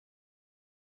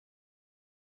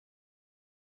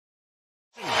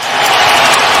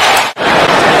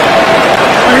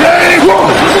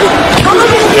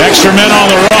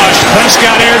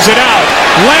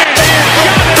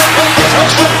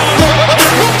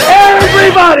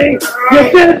everybody.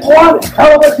 You did one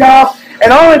hell of a job.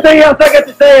 And the only thing else I got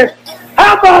to say is,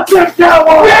 how about them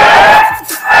Cowboys? Yeah!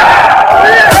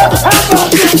 How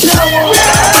about them Cowboys?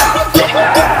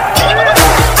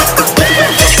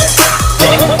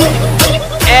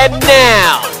 And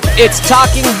now, it's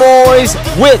Talking Boys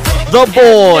with the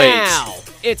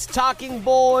Boys. It's Talking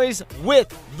Boys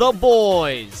with the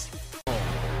Boys.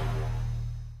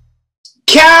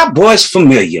 Cowboys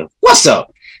familiar. What's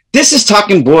up? This is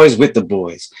Talking Boys with the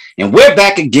Boys, and we're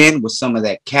back again with some of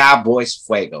that Cowboys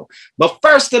fuego. But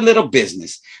first, a little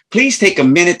business. Please take a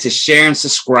minute to share and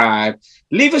subscribe.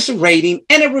 Leave us a rating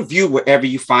and a review wherever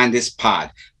you find this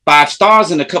pod. 5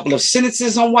 stars and a couple of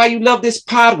sentences on why you love this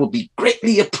pod will be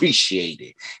greatly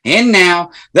appreciated. And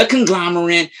now, the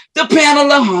conglomerate, the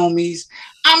panel of homies.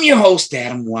 I'm your host,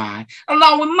 Adam Y,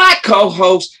 along with my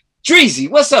co-host, Dreezy.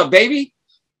 What's up, baby?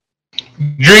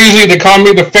 Dreezy, they call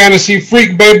me the fantasy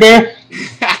freak, baby.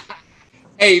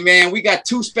 Hey, man, we got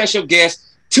 2 special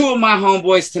guests, 2 of my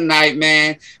homeboys tonight,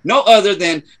 man. No other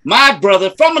than my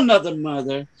brother from another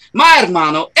mother, my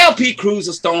hermano, LP Cruz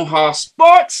of Stonehall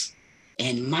Sports,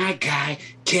 and my guy,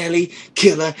 Kelly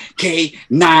Killer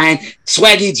K9,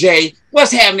 Swaggy J.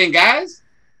 What's happening, guys?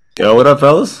 Yo, what up,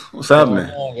 fellas? What's happening?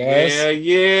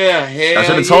 Yeah. I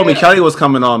should have told me Kelly was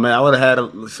coming on, man. I would have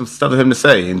had some stuff for him to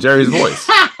say in Jerry's voice.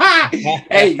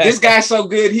 Hey, this guy's so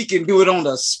good, he can do it on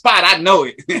the spot. I know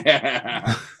it.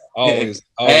 always.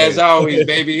 As always,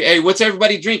 baby. Hey, what's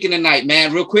everybody drinking tonight,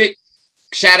 man? Real quick,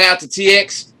 shout out to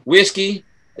TX Whiskey,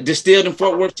 distilled in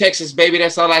Fort Worth, Texas, baby.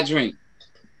 That's all I drink.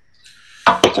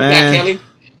 What you got, Kelly?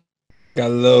 Got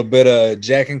a little bit of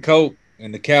Jack and Coke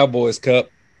in the Cowboys cup.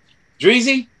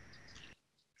 Dreezy?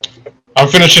 I'm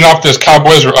finishing off this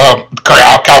Cowboys, the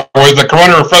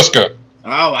Corona Refresca.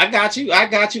 Oh, I got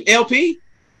you. LP?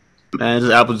 Man,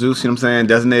 just apple juice, you know what I'm saying?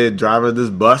 Designated driver of this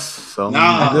bus. So no,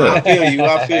 I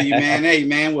feel you, man. Hey,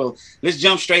 man, well, let's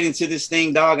jump straight into this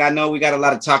thing, dog. I know we got a lot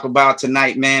to talk about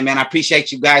tonight, man. I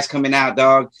appreciate you guys coming out,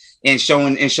 dog, and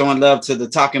showing love to the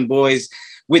Talking Boys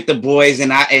with the Boys.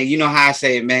 And you know how I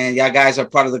say it, man. Y'all guys are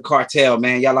part of the cartel,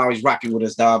 man. Y'all always rocking with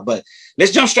us, dog. But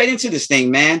let's jump straight into this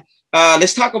thing, man.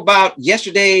 Let's talk about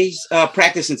yesterday's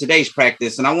practice and today's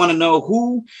practice. And I want to know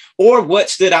who or what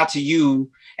stood out to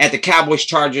you at the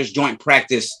Cowboys-Chargers joint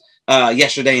practice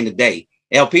yesterday and today.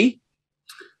 LP?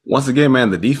 Once again, man,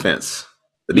 the defense.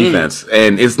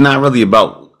 And it's not really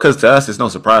about, because to us, it's no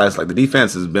surprise. Like, the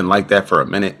defense has been like that for a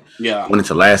minute. Yeah. Went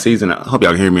into last season. I hope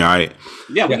y'all can hear me all right.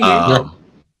 Yeah, we can hear you.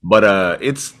 But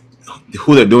it's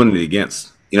who they're doing it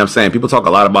against. You know what I'm saying? People talk a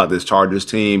lot about this Chargers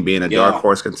team being a dark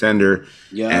horse contender.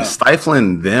 Yeah. And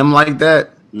stifling them like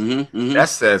that, that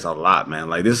says a lot, man.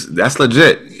 Like, that's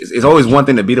legit. It's always one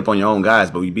thing to beat up on your own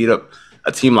guys, but we beat up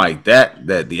a team like that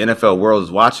the NFL world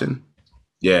is watching.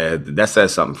 Yeah, that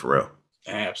says something for real.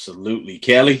 Absolutely.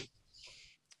 Kelly?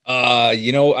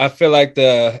 I feel like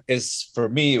for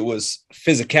me, it was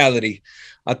physicality.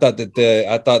 I thought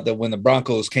that when the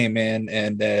Broncos came in,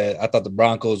 and I thought the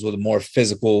Broncos were the more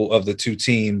physical of the 2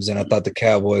 teams, and I thought the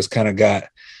Cowboys kind of got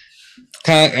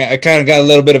a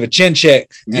little bit of a chin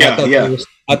check.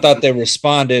 I thought they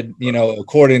responded,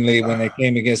 accordingly when they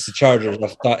came against the Chargers. I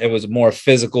thought it was more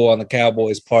physical on the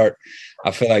Cowboys' part. I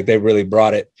feel like they really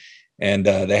brought it, and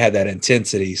they had that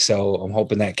intensity. So I'm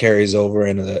hoping that carries over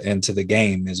into the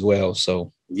game as well.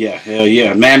 So. Yeah, hell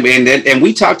yeah, man. And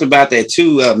we talked about that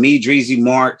too. Me, Dreezy,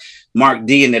 Mark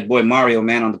D, and that boy Mario,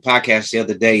 man, on the podcast the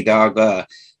other day, dog.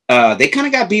 They kind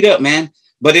of got beat up, man.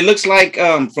 But it looks like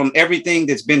from everything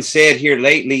that's been said here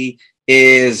lately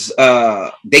is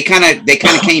they kind of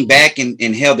came back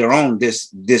and held their own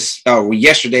this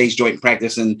yesterday's joint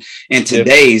practice and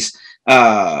today's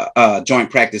joint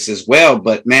practice as well.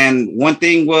 But man, one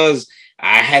thing was,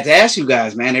 I had to ask you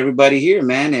guys, man, everybody here,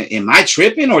 man, am I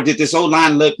tripping, or did this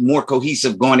O-line look more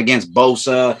cohesive going against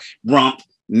Bosa, Rump,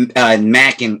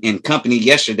 Mack, and company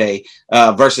yesterday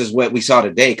versus what we saw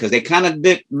today? Because they kind of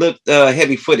looked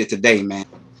heavy-footed today, man.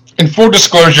 In full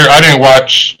disclosure, I didn't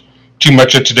watch too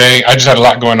much of today. I just had a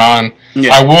lot going on.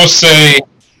 Yeah. I will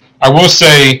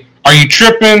say, are you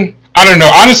tripping? I don't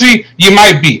know. Honestly, you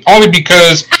might be, only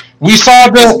because we saw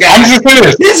this guy. I'm just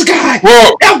saying this guy.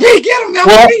 Well, LP, get him,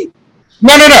 LP.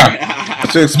 No.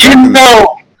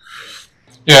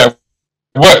 Yeah.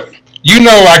 What?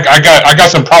 I got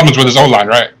some problems with his O-line,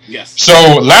 right? Yes. So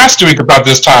last week about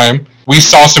this time, we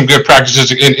saw some good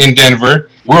practices in Denver.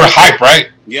 We were hyped,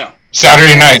 right? Yeah.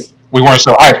 Saturday night, we weren't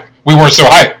so hyped,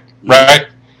 right?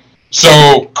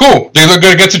 So cool. They look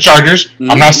good against the Chargers. Mm-hmm.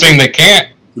 I'm not saying they can't.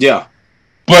 Yeah.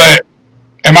 But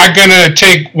am I gonna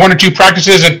take 1 or 2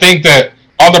 practices and think that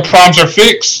all the problems are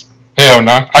fixed? Hell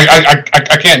no.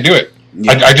 I can't do it.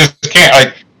 Yeah. I just can't.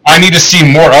 Like, I need to see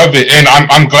more of it, and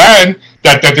I'm glad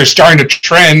that they're starting to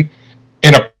trend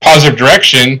in a positive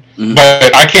direction. Mm-hmm.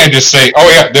 But I can't just say, "Oh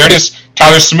yeah, there it is."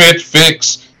 Tyler Smith,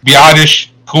 Fix, Biotish,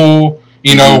 cool.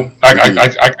 You know, I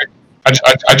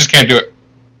just can't do it.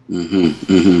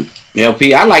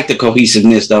 LP, I like the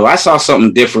cohesiveness though. I saw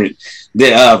something different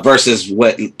versus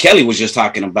what Kelly was just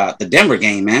talking about, the Denver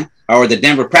game, man, or the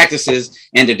Denver practices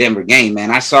and the Denver game, man.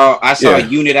 I saw a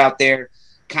unit out there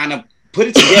kind of put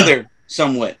it together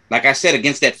somewhat, like I said,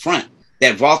 against that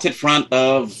vaulted front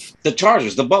of the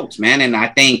Chargers, the Bolts, man. And I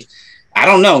think, I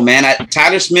don't know, man,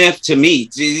 Tyler Smith, to me,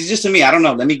 just to me, I don't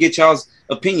know. Let me get y'all's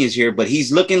opinions here, but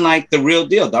he's looking like the real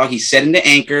deal, dog. He's setting the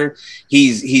anchor.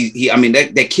 I mean,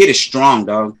 that kid is strong,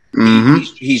 dog. Mm-hmm.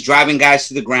 He's driving guys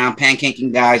to the ground,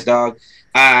 pancaking guys, dog.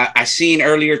 I seen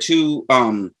earlier too,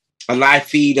 a live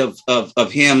feed of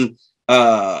him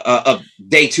of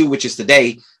day 2, which is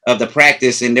today, of the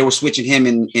practice, and they were switching him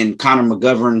in Connor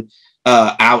McGovern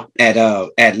out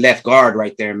at left guard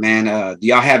right there, man. Do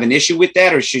y'all have an issue with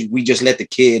that, or should we just let the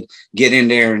kid get in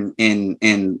there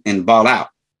and ball out?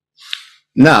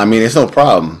 No, I mean, it's no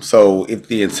problem. So if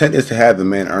the intent is to have the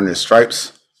man earn his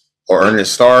stripes or earn his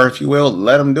star, if you will,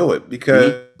 let him do it,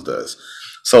 because it does.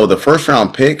 So the first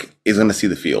round pick is going to see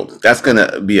the field. That's going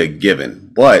to be a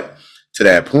given. But to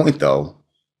that point, though,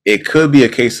 it could be a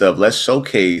case of let's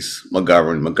showcase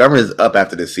McGovern. McGovern is up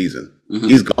after this season. Mm-hmm.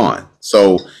 He's gone.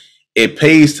 So it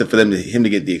pays for him to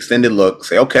get the extended look,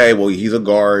 say, okay, well, he's a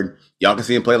guard. Y'all can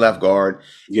see him play left guard.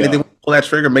 Yeah. If they pull that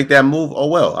trigger, make that move, oh,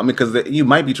 well. I mean, because you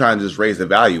might be trying to just raise the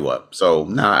value up. So,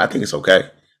 I think it's okay.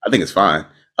 I think it's fine.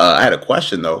 I had a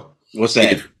question, though. What's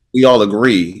that? If we all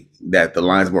agree that the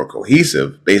line's more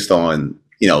cohesive based on,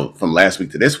 from last week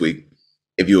to this week,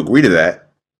 if you agree to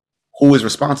that, who is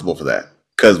responsible for that?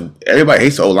 Because everybody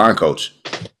hates the O-line coach.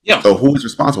 Yeah. So who is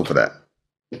responsible for that?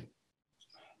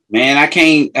 Man, I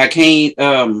can't.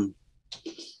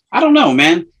 I don't know,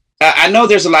 man. I know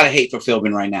there's a lot of hate for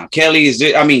Philbin right now. Kelly is.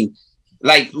 I mean,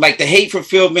 like the hate for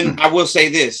Philbin. I will say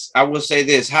this.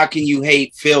 How can you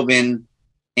hate Philbin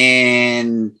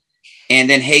and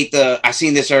then hate the? I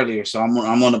seen this earlier, so I'm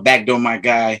on the backdoor. My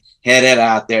guy had that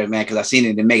out there, man, because I seen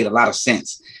it and make a lot of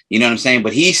sense. You know what I'm saying?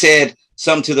 But he said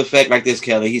something to the effect like this,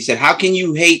 Kelly. He said, "How can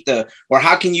you hate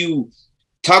how can you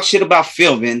talk shit about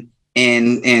Philbin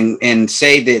and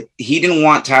say that he didn't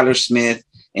want Tyler Smith?"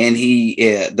 And he,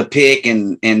 the pick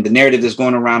and the narrative that's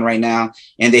going around right now,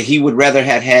 and that he would rather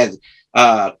have had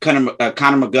Connor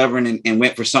McGovern and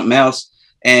went for something else,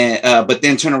 and but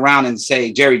then turn around and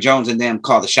say Jerry Jones and them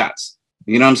call the shots.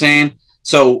 You know what I'm saying?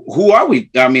 So who are we?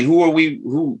 I mean, who are we?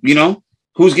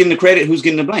 Who's getting the credit? Who's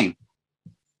getting the blame?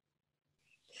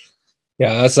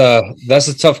 Yeah, that's a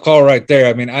tough call right there.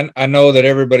 I mean, I know that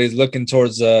everybody's looking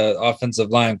towards the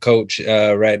offensive line coach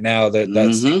right now.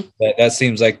 That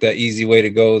seems like the easy way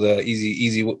to go, the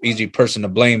easy person to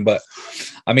blame. But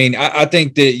I mean, I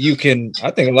think that I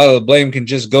think a lot of the blame can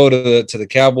just go to the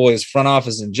Cowboys front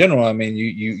office in general. I mean,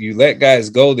 you let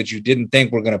guys go that you didn't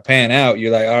think were going to pan out.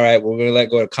 You're like, all right, we're going to let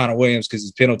go of Connor Williams because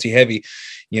he's penalty heavy.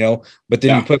 But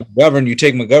then you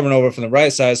take McGovern over from the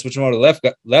right side, switch him over to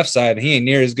the left side, and he ain't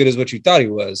near as good as what you thought he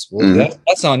was. Well,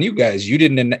 that's on you guys. You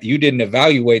didn't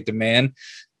evaluate the man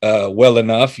well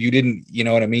enough. You didn't, you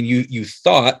know what I mean? You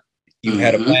thought you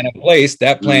had a plan in place.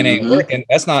 That plan ain't working.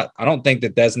 I don't think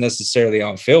that's necessarily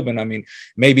on Philbin. I mean,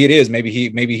 maybe it is. Maybe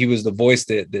he was the voice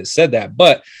that said that.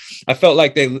 But I felt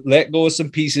like they let go of some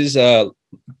pieces.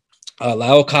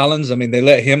 La'el Collins, I mean, they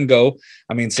let him go.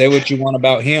 I mean, say what you want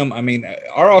about him. I mean,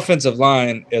 our offensive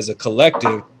line as a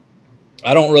collective,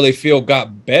 I don't really feel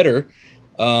got better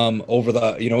over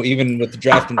the, even with the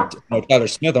draft and Tyler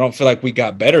Smith. I don't feel like we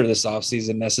got better this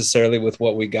offseason necessarily with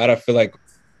what we got. I feel like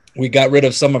we got rid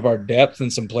of some of our depth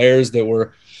and some players that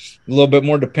were a little bit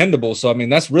more dependable. So, I mean,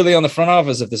 that's really on the front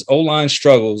office. If this O-line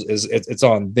struggles, it's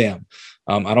on them.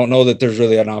 I don't know that there's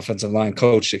really an offensive line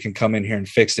coach that can come in here and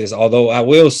fix this. Although I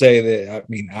will say that, I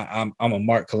mean, I'm a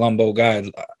Mark Colombo guy.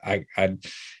 I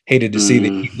hated to see that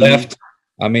he left.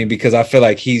 I mean, because I feel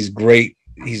like he's great.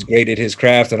 He's great at his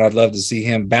craft, and I'd love to see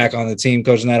him back on the team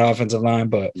coaching that offensive line.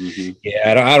 But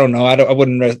yeah, I don't know. I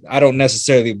don't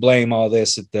necessarily blame all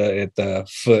this at the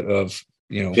foot of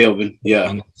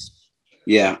Philbin.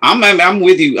 Yeah, I'm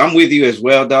with you. I'm with you as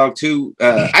well, dog. Too.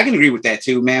 I can agree with that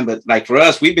too, man. But like for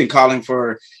us, we've been calling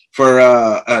for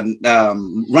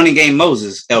running game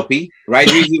Moses, LP, right?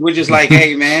 We're just like,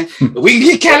 hey, man, we can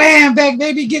get Callahan back,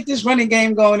 baby. Get this running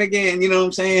game going again. You know what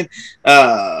I'm saying?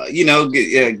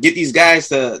 Get these guys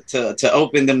to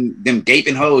open them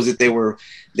gaping holes that they were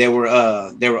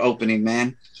opening,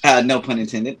 man. No pun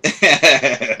intended.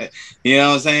 You know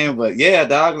what I'm saying? But yeah,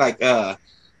 dog, like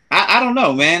I don't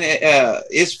know, man.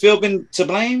 Is Philbin to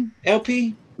blame?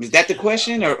 LP, is that the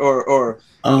question, or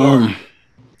to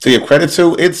give credit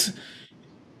to,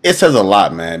 it says a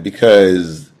lot, man,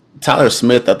 because Tyler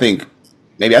Smith, I think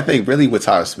really with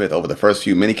Tyler Smith over the first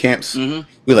few mini camps, we're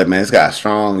like, man, this guy's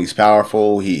strong, he's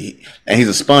powerful, and he's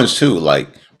a sponge too. Like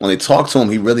when they talk to him,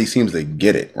 he really seems to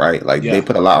get it, right? Like they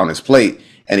put a lot on his plate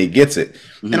and he gets it.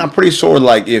 And I'm pretty sure,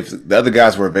 like, if the other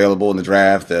guys were available in the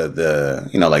draft,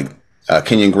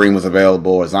 Kenyon Green was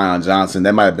available or Zion Johnson,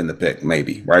 that might have been the pick,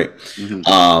 maybe, right?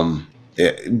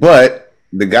 But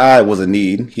the guy was a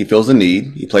need. He feels a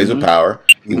need. He plays with power.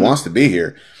 He wants to be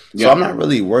here. So I'm not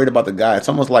really worried about the guy. It's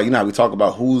almost like, how we talk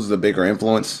about who's the bigger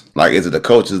influence. Like, is it the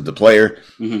coach? Is it the player?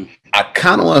 I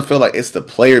kind of want to feel like it's the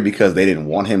player because they didn't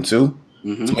want him to.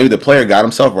 So maybe the player got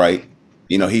himself right.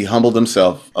 He humbled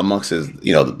himself amongst his,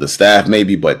 the staff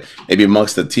maybe, but maybe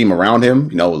amongst the team around him,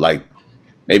 like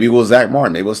maybe it was Zach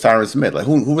Martin, maybe it was Tyron Smith. Like,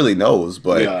 who really knows?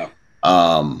 But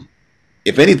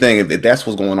if anything, if that's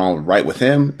what's going on right with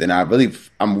him, then I'm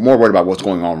more worried about what's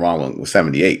going on wrong with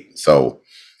 78. So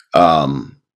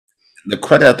the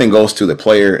credit, I think, goes to the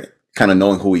player kind of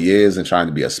knowing who he is and trying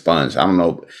to be a sponge. I don't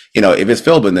know, if it's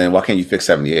Philbin, then why can't you fix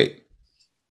 78?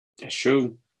 That's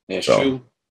true. That's true.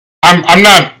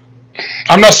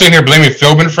 I'm not sitting here blaming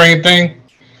Philbin for anything,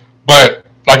 but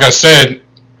like I said,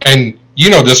 and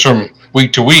this from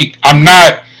week to week, I'm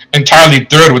not entirely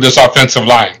thrilled with this offensive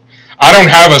line. I don't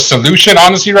have a solution,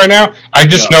 honestly, right now. I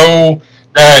just know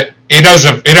that it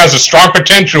has a strong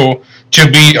potential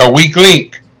to be a weak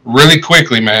link really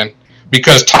quickly, man.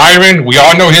 Because Tyron, we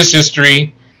all know his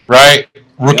history, right?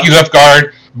 Rookie left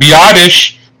guard.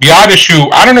 Biadasz, who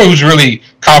I don't know who's really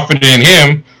confident in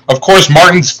him. Of course,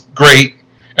 Martin's great.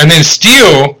 And then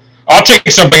Steele, I'll take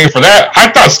something for that.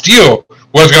 I thought Steele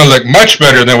was going to look much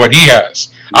better than what he has.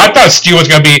 I thought Steele was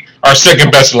going to be our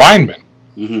second best lineman.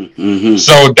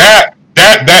 So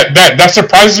that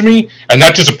surprises me, and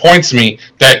that disappoints me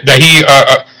that he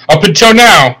up until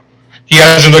now he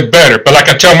hasn't looked better. But like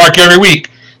I tell Mark every week,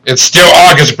 it's still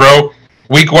August, bro.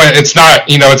 Week 1, it's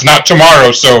not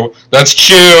tomorrow. So let's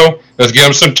chill. Let's give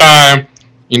him some time.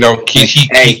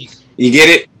 Hey, you get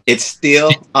it? It's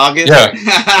still August. Yeah.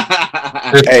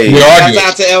 Hey, shout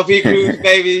out to LP Cruz,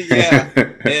 baby. Yeah.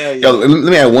 Yeah. Yo, let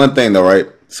me add one thing though, right?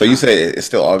 So you say it's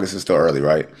still August, it's still early,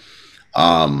 right?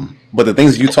 But the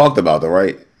things you talked about though,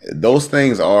 right? Those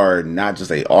things are not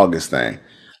just a August thing.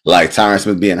 Like Tyron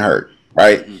Smith being hurt,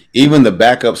 right? Even the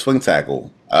backup swing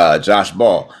tackle, Josh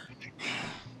Ball.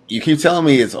 You keep telling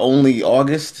me it's only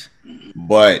August,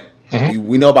 but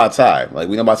we know about Ty. Like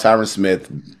we know about Tyron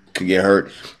Smith could get hurt.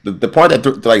 The part that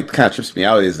kind of trips me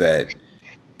out is that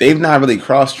they've not really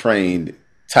cross-trained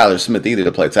Tyler Smith either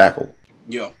to play tackle.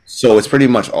 Yeah. So it's pretty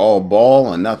much all ball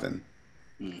or nothing.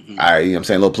 I'm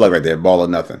saying a little plug right there, ball or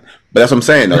nothing. But that's what I'm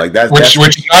saying though. Like which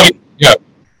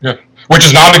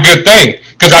is not a good thing,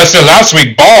 because I said last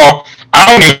week, Ball, I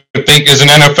don't even think is an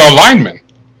NFL lineman.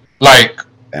 Like,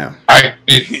 damn.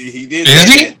 He did.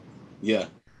 Is he? Yeah.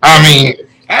 I mean,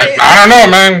 I don't know,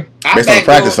 man. Based on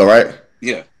practice, all right.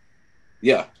 Yeah.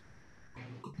 Yeah.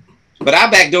 But I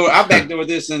backdoor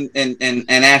this and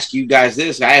ask you guys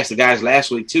this. I asked the guys last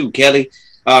week too, Kelly.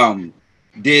 I'm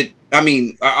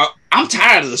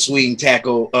tired of the swing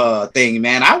tackle thing,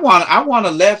 man. I want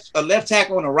a left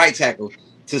tackle and a right tackle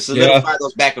to solidify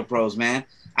those backup pros, man.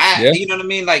 You know what I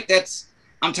mean? Like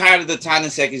I'm tired of the Tylen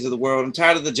Seckies of the world. I'm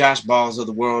tired of the Josh Balls of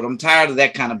the world. I'm tired of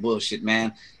that kind of bullshit,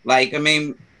 man. Like, I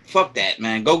mean, fuck that,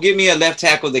 man. Go give me a left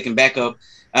tackle that can back up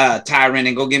Tyron,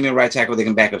 and go give me a right tackle that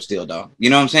can back up Steele, dog.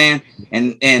 You know what I'm saying?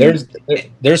 And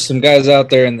there's some guys out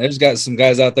there, and there's got some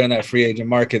guys out there in that free agent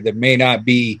market that may not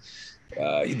be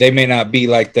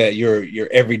like that your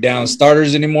every down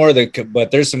starters anymore. But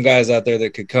there's some guys out there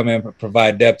that could come in and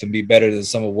provide depth and be better than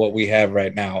some of what we have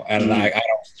right now. And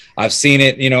I've seen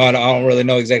it. I don't really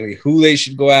know exactly who they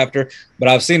should go after, but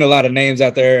I've seen a lot of names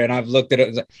out there, and I've looked at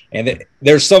it, and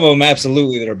there's some of them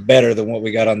absolutely that are better than what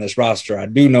we got on this roster. I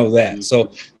do know that.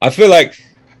 So I feel like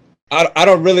I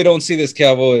don't see this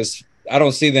Cowboys. I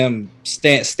don't see them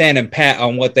standing pat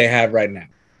on what they have right now.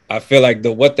 I feel like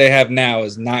what they have now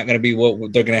is not going to be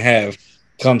what they're going to have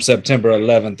come September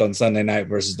 11th on Sunday night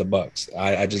versus the Bucks.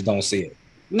 I just don't see it.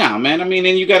 No, man. I mean,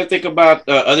 and you got to think about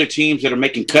other teams that are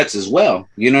making cuts as well.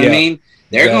 You know what I mean?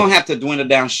 They're going to have to dwindle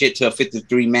down shit to a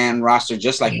 53-man roster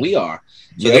just like we are.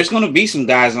 So there's going to be some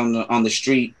guys on the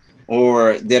street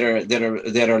or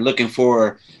that are looking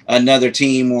for another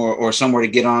team or somewhere to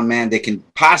get on, man, that can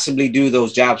possibly do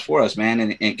those jobs for us, man,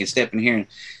 and can step in here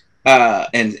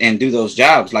and do those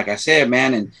jobs, like I said,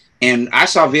 man. And I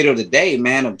saw a video today,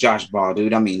 man, of Josh Ball,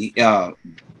 dude. I mean,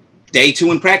 day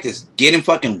 2 in practice, getting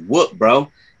fucking whooped,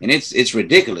 bro. And it's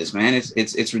ridiculous, man.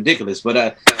 It's ridiculous.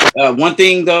 But one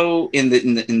thing though, in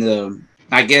the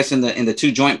I guess in the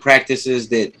 2 joint practices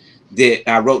that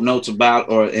I wrote notes about,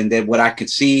 and that what I could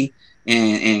see,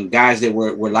 and guys that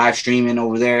were live streaming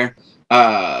over there,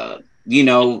 you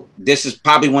know, this is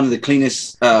probably one of the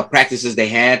cleanest practices they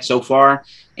had so far,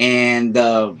 and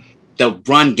the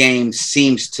run game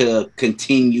seems to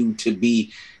continue to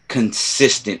be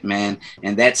consistent, man,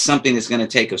 and that's something that's going to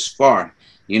take us far.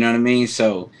 You know what I mean?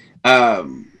 So,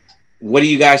 what do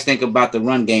you guys think about the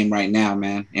run game right now,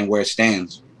 man, and where it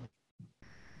stands?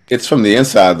 It's from the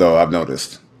inside, though, I've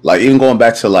noticed. Like, even going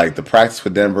back to, like, the practice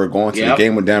with Denver, going to the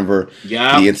game with Denver,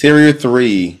 the interior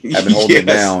 3 have been holding it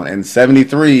down, and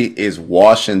 73 is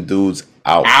washing dudes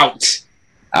out.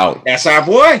 Out. That's our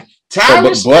boy.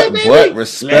 Tyler Smith, but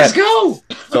respect. Let's go.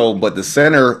 So, but the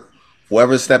center,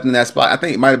 whoever stepped in that spot, I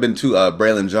think it might have been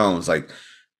Braylon Jones. Like,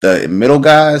 the middle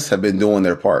guys have been doing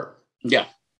their part. Yeah.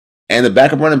 And the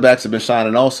backup running backs have been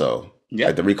shining also. Yeah.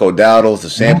 Like the Rico Dowdles, the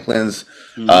Shamplins.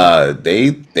 Mm-hmm.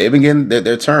 They've been getting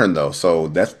their turn though. So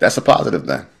that's a positive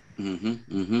thing.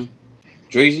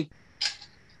 Dreezy?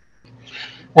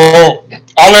 Well,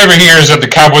 all I ever hear is that the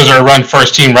Cowboys are a run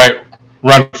first team, right?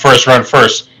 Run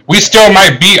first. We still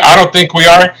might be. I don't think we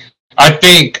are. I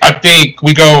think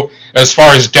we go as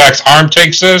far as Dak's arm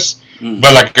takes us. Mm-hmm.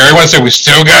 But like everyone said, we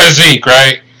still got Zeke,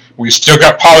 right? We still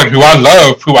got Pollard, who I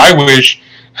love, who I wish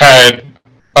had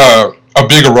a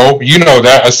bigger role. You know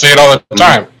that. I say it all the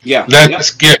time. Yeah.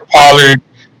 Let's get Pollard,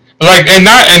 like, and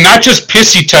not just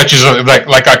pissy touches,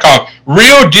 like I call them,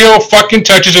 real deal fucking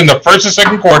touches in the first and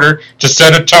second quarter to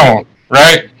set a tone,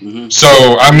 right? Mm-hmm. So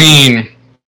I mean,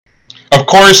 of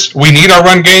course we need our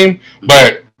run game,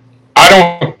 but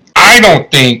I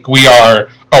don't think we are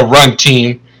a run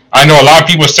team. I know a lot of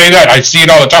people say that. I see it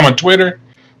all the time on Twitter,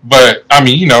 but I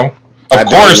mean, you know, of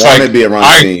course, like, to be a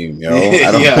run team, yo.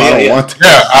 I don't want to.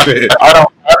 Yeah,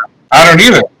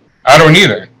 I don't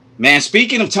either. Man,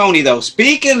 speaking of Tony,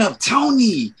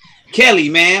 Kelly,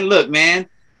 man, look, man,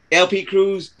 LP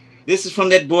Cruz, this is from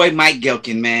that boy Mike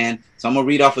Gelkin, man. So I'm gonna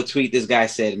read off a tweet this guy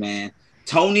said, man.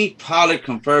 Tony Pollard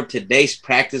confirmed today's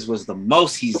practice was the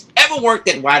most he's ever worked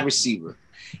at wide receiver.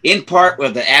 In part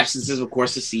with the absences, of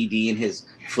course, the CD and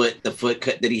the foot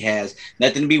cut that he has.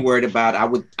 Nothing to be worried about.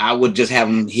 I would just have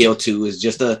him heal too. It was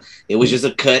just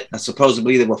a cut.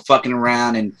 Supposedly they were fucking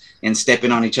around and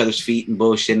stepping on each other's feet and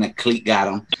bullshit, and the cleat got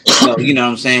him. So you know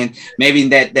what I'm saying? Maybe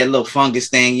that little fungus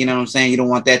thing, you know what I'm saying? You don't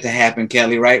want that to happen,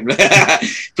 Kelly, right?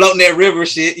 Floating that river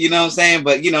shit, you know what I'm saying?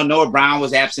 But you know, Noah Brown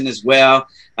was absent as well.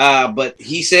 But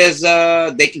he says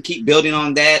they can keep building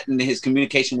on that and his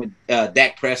communication with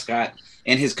Dak Prescott.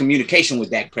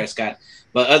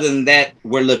 But other than that,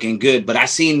 we're looking good. But I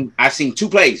seen 2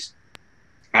 plays.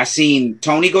 I seen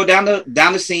Tony go down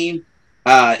the seam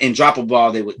and drop a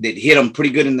ball that hit him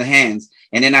pretty good in the hands.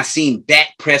 And then I seen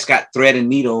Dak Prescott thread a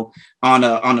needle on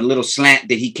a little slant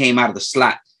that he came out of the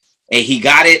slot. And he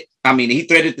got it. I mean, he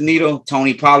threaded the needle.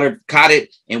 Tony Pollard caught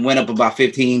it and went up about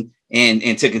 15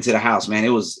 and took it to the house, man. It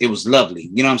was lovely.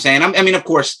 You know what I'm saying? I mean, of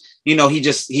course, you know, he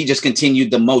just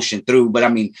continued the motion through, but I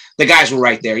mean, the guys were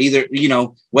right there. Either, you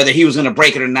know, whether he was going to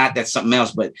break it or not, that's something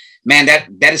else. But man,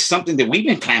 that is something that we've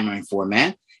been clamoring for,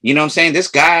 man. You know what I'm saying? This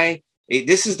guy,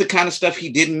 this is the kind of stuff he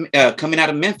did coming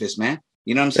out of Memphis, man.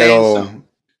 You know what I'm saying?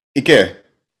 Ike.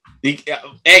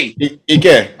 Hey,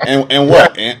 and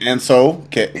what? And so,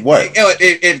 what?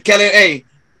 And Kelly, hey,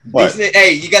 what? Said,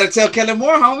 hey, you got to tell Kelly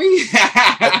more,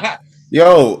 homie.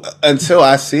 Yo, until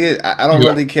I see it, I don't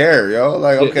really care, yo.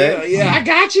 Like, okay, yeah, I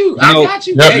got you.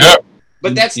 Hey,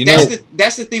 but that's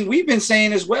the thing we've been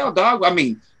saying as well, dog. I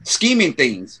mean, scheming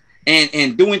things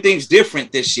and doing things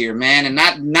different this year, man, and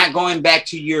not going back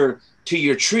to your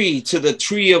tree, to the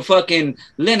tree of fucking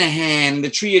Linehan, the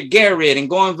tree of Garrett, and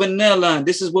going vanilla. And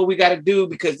this is what we got to do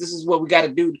because this is what we got to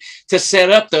do to set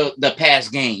up the pass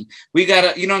game. We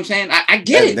got to, you know what I'm saying? I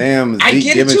get it. Damn,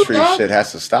 Zeke Giventry shit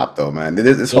has to stop though, man.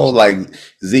 This whole like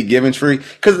Zeke Giventry,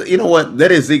 because you know what?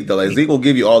 That is Zeke though. Like Zeke will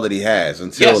give you all that he has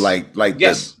until I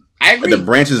agree. The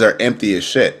branches are empty as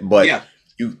shit. But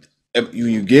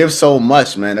you give so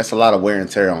much, man. That's a lot of wear and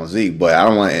tear on Zeke. But I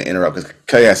don't want to interrupt because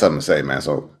Kelly has something to say, man.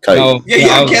 So Kelly,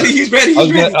 Kelly, he's ready.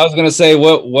 I was gonna say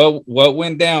what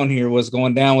went down here was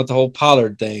going down with the whole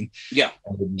Pollard thing. Yeah,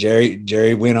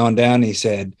 Jerry went on down. And he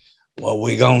said, "What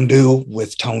we gonna do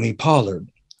with Tony Pollard?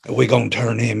 We're gonna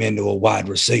turn him into a wide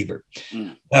receiver.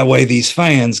 That way, these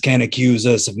fans can't accuse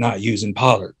us of not using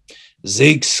Pollard.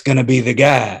 Zeke's gonna be the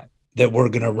guy that we're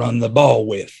gonna run the ball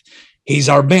with. He's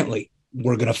our Bentley.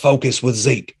 We're going to focus with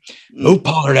Zeke. Move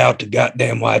Pollard out to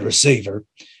goddamn wide receiver,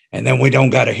 and then we don't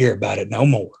got to hear about it no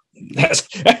more. That's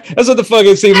what the fuck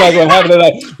it seemed like what happened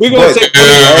tonight. We're gonna take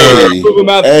move him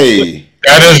out. Hey,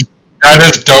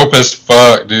 that is dope as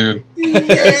fuck, dude.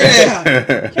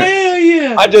 Yeah. Hell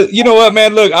yeah. I just, you know what,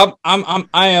 man? Look, I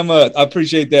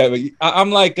appreciate that, but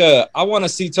I'm like, I want to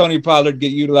see Tony Pollard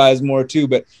get utilized more too.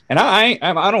 But I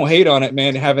don't hate on it,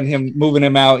 man. Having him, moving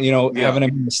him out, having him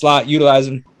in the slot,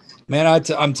 utilizing. Man,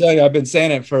 I'm telling you, I've been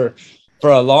saying it for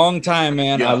a long time,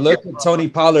 man. Yeah. I look at Tony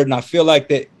Pollard and I feel like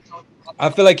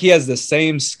he has the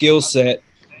same skill set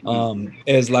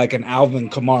as like an Alvin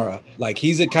Kamara. Like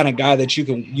he's the kind of guy that you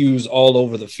can use all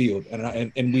over the field.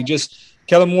 And we just,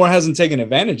 Kellen Moore hasn't taken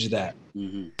advantage of that.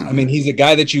 Mm-hmm. I mean, he's a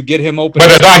guy that you get him open.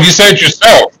 But Don, you said it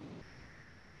yourself.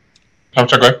 I'm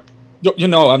sorry, go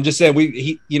ahead. I'm just saying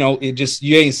it just,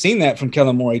 you ain't seen that from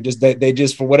Kellen Moore. They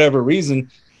just, for whatever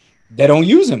reason, they don't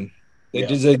use him. They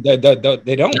don't. Yeah,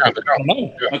 they don't.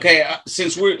 Know. Okay,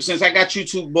 since I got you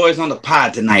two boys on the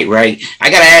pod tonight, right? I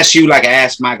gotta ask you like I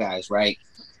asked my guys, right?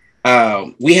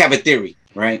 We have a theory,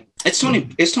 right? It's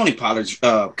Tony Pollard's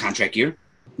contract year.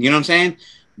 You know what I'm saying?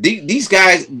 These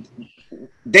guys,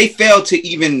 they failed to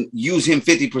even use him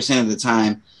 50% of the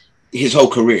time his whole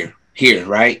career here,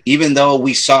 right? Even though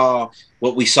we saw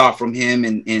what we saw from him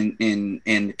and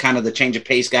kind of the change of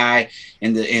pace guy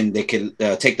and they could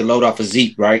take the load off of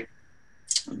Zeke, right?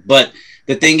 But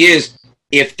the thing is,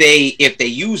 if they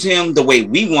use him the way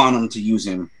we want them to use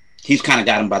him, he's kind of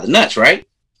got him by the nuts, right?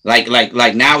 Like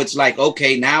now it's like,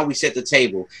 okay, now we set the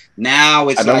table. Now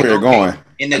it's like, where you're going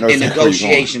in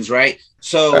negotiations, right?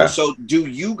 So do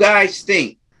you guys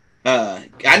think?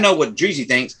 I know what Dreezy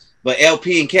thinks, but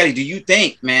LP and Kelly, do you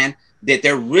think, man, that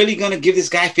they're really going to give this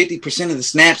guy 50% of the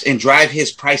snaps and drive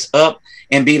his price up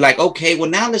and be like, okay, well,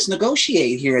 now let's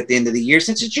negotiate here at the end of the year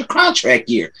since it's your contract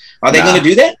year? Are they going to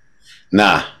do that?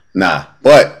 Nah.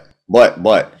 But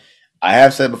I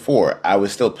have said before, I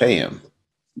would still pay him.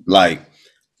 Like,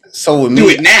 so with me, do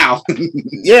it now.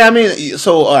 Yeah, I mean,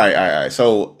 so all right.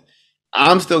 So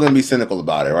I'm still going to be cynical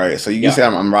about it, right? So you can say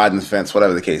I'm riding the fence,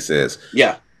 whatever the case is.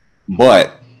 Yeah.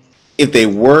 But if they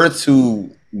were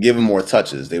to give him more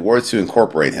touches, they were to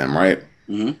incorporate him, right?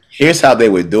 Mm-hmm. Here's how they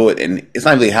would do it. And it's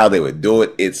not really how they would do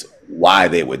it, it's why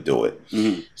they would do it.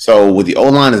 Mm-hmm. So with the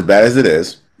O-line as bad as it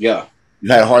is, you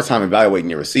had a hard time evaluating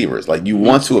your receivers. Like you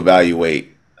want to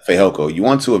evaluate Fehoko, you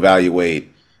want to evaluate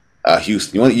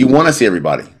Houston, you want to see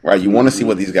everybody, right? You want to see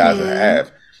what these guys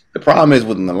have. The problem is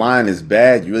when the line is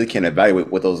bad, you really can't evaluate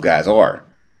what those guys are.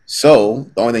 So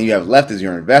the only thing you have left is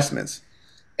your investments.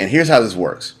 And here's how this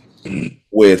works.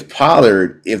 With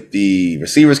Pollard, if the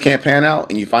receivers can't pan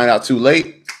out and you find out too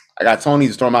late, I got Tony,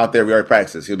 just throw him out there. We already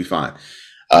practiced this. He'll be fine.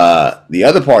 The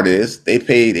other part is they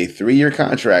paid a 3-year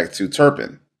contract to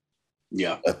Turpin.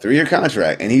 Yeah. A 3-year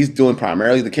contract. And he's doing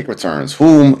primarily the kick returns,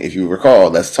 whom, if you recall,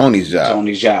 that's Tony's job.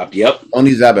 Yep.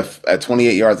 Tony's job at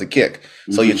 28 yards a kick.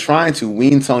 Mm-hmm. So you're trying to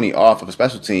wean Tony off of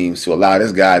special teams to allow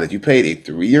this guy that you paid a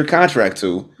 3-year contract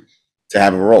to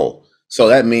have a role. So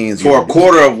that means for a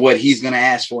quarter of what he's going to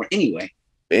ask for anyway.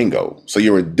 Bingo. So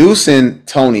you're reducing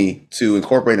Tony to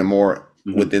incorporate him more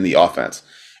within the offense.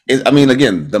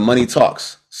 Again, the money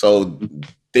talks. So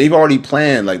they've already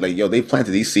planned, they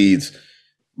planted these seeds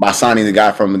by signing the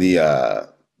guy from the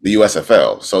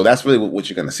USFL. So that's really what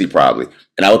you're going to see probably.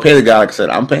 And I would pay the guy, like I said,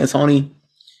 I'm paying Tony,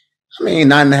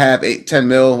 9.5, 8, 10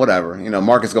 mil, whatever.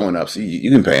 Market's going up, so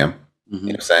you can pay him. Mm-hmm. You know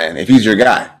what I'm saying? If he's your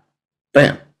guy,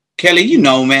 bam. Kelly,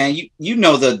 man, you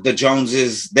know the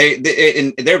Joneses. They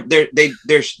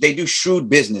do shrewd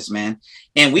business, man.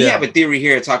 And we have a theory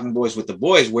here at Talking Boys with the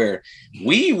Boys where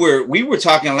we were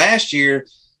talking last year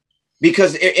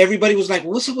because everybody was like,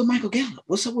 "What's up with Michael Gallup?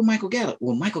 What's up with Michael Gallup?"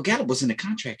 Well, Michael Gallup was in the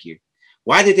contract year.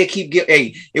 Why did they keep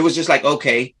it was just like,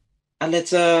 okay, let's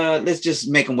just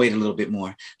make them wait a little bit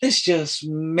more. Let's just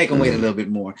make them wait a little bit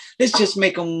more. Let's just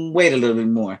make them wait a little bit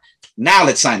more. Now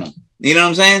let's sign them. You know what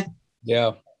I'm saying?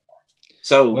 Yeah.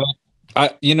 So,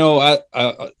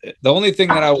 the only thing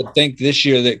that I would think this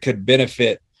year that could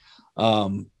benefit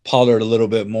Pollard a little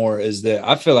bit more is that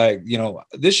I feel like,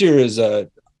 this year is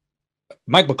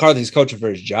Mike McCarthy's coaching for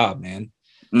his job, man.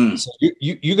 So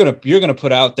you're gonna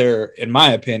put out there, in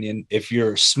my opinion, if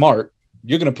you're smart,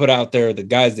 you're gonna put out there the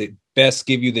guys that best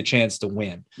give you the chance to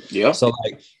win. Yeah. So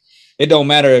it don't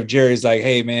matter if Jerry's like,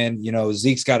 hey man,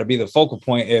 Zeke's got to be the focal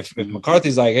point. If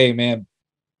McCarthy's like, hey man,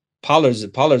 Pollard's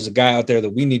a guy out there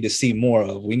that we need to see more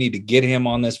of. We need to get him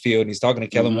on this field. And he's talking to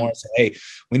Kellen Moore and saying, hey,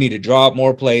 we need to draw up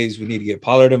more plays. We need to get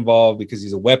Pollard involved because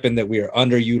he's a weapon that we are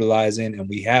underutilizing and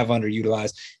we have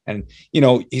underutilized. And,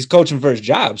 he's coaching for his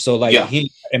job. So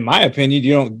he, in my opinion,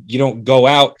 you don't go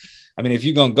out. I mean, if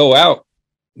you're going to go out,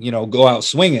 go out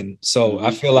swinging. So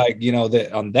I feel like, that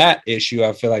on that issue,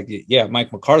 I feel like, yeah,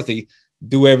 Mike McCarthy,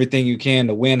 do everything you can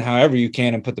to win however you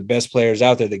can and put the best players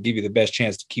out there that give you the best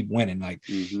chance to keep winning. Like,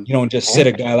 you don't just sit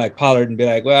a guy like Pollard and be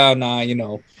like, well, nah, they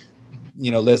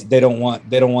don't want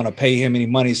to pay him any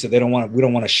money, so we don't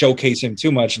want to showcase him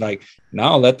too much. Like,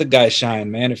 no, let the guy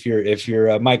shine, man. If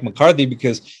you're Mike McCarthy,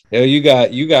 because you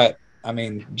got I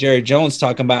mean, Jerry Jones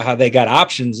talking about how they got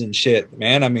options and shit,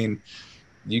 man. I mean,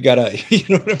 you gotta, you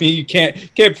know what I mean? You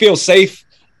can't feel safe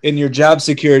in your job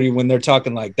security when they're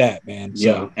talking like that, man. So.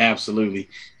 Yeah, absolutely.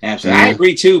 I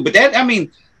agree too. But that, I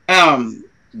mean,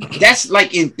 that's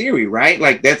like in theory, right?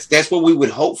 Like that's what we would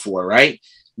hope for, right?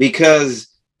 Because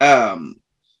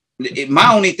my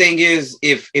only thing is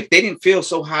if they didn't feel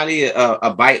so highly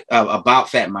about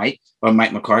Fat Mike or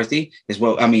Mike McCarthy is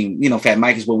what I mean, Fat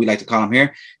Mike is what we like to call him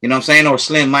here, you know what I'm saying, or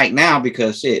Slim Mike now,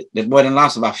 because shit, the boy done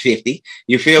lost about 50.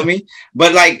 You feel me?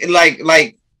 But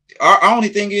like our only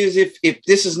thing is if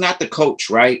this is not the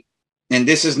coach, right, and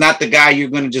this is not the guy you're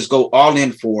going to just go all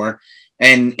in for,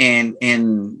 and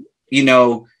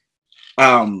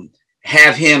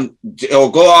have him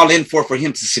or go all in for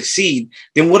him to succeed,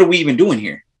 then what are we even doing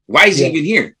here? Why is he even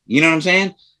here? You know what I'm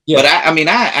saying? Yeah. But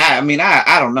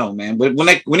I don't know, man. But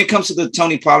when it comes to the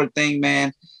Tony Pollard thing,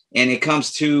 man, and it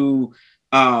comes to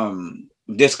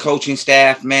this coaching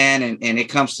staff, man, and it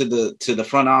comes to the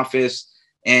front office,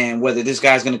 and whether this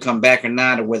guy's going to come back or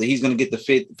not, or whether he's going to get the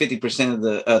 50%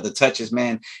 of the touches,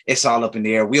 man, it's all up in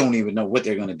the air. We don't even know what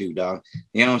they're going to do, dog.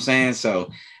 You know what I'm saying? So,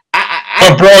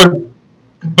 But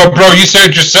bro, you said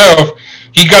yourself,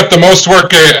 he got the most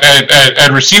work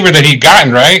at receiver that he'd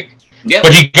gotten, right? Yeah.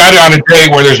 But he got it on a day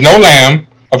where there's no Lamb.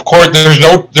 Of course, there's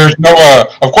no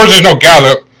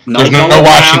Gallup. There's no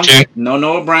Washington. No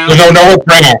Noah Brown. There's no Noah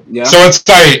Brown. Yeah. So it's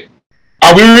like,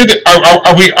 are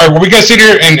we gonna sit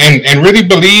here and really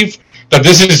believe that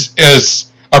this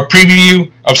is a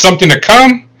preview of something to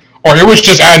come, or it was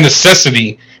just out of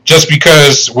necessity, just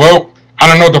because, well, I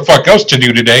don't know what the fuck else to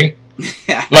do today.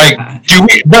 Like, do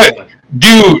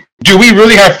we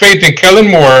really have faith in Kellen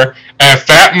Moore and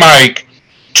Fat Mike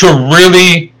to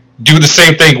really do the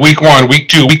same thing week 1, week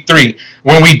 2, week 3,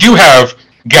 when we do have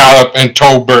Gallup and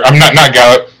Tolbert? I'm not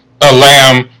Gallup,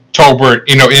 Lamb, Tolbert,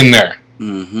 in there.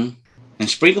 Mm-hmm. And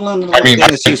sprinkle on the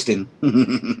Dennis Houston.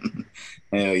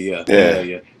 Hell yeah. Hell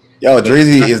yeah. Yo,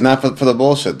 Dreezy is not for the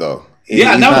bullshit though.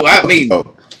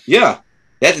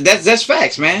 That's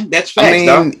facts, man. That's facts,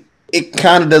 dog. It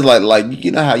kind of does like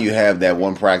how you have that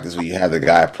one practice where you have the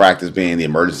guy practice being the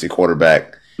emergency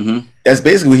quarterback. Mm-hmm. That's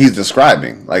basically what he's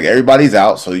describing. Like, everybody's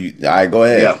out, so go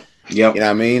ahead. Yeah. Yep. You know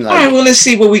what I mean? Like, all right, well, let's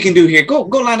see what we can do here. Go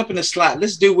line up in the slot.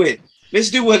 Let's do what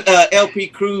LP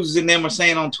Cruz and them are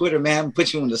saying on Twitter, man.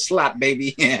 Put you in the slot,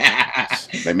 baby.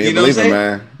 Make me a believer,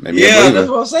 man. That's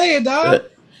what I'm saying, dog.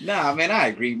 Nah, man, I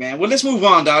agree, man. Well, let's move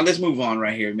on, dog. Let's move on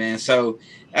right here, man. So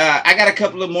I got a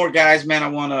couple of more guys, man. I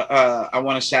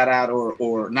wanna shout out,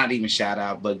 or not even shout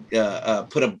out, but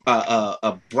put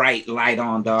a bright light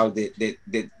on, dog.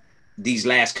 That these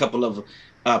last couple of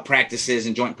practices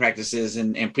and joint practices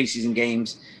and preseason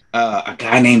games. A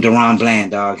guy named Deron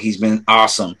Bland, dog. He's been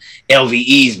awesome.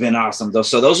 LVE's been awesome, though.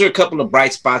 So those are a couple of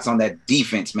bright spots on that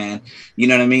defense, man. You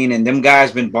know what I mean? And them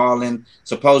guys been balling.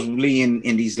 Supposedly in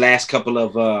these last couple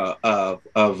of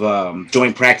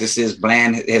joint practices,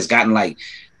 Bland has gotten like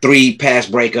 3 pass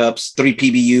breakups, 3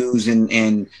 PBUs,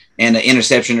 and an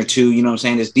interception or 2. You know what I'm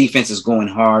saying? This defense is going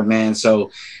hard, man. So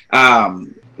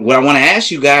what I want to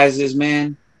ask you guys is,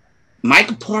 man,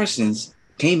 Micah Parsons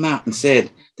came out and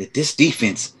said that this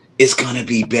defense is going to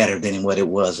be better than what it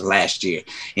was last year.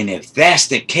 And if that's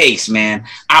the case, man,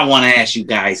 I want to ask you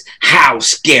guys, how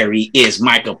scary is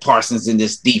Micah Parsons in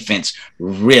this defense,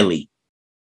 really?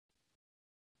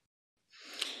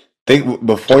 Think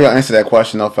before you answer that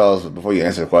question, though, fellas, before you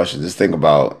answer the question, just think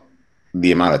about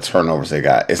the amount of turnovers they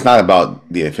got. It's not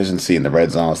about the efficiency in the red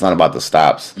zone. It's not about the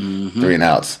stops, 3 and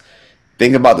outs.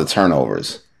 Think about the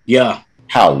turnovers. Yeah.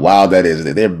 How wild that is.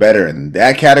 That they're better in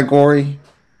that category.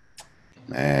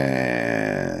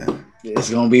 Man, it's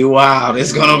gonna be wild.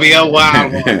 It's gonna be a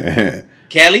wild one.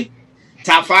 Kelly,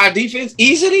 top 5 defense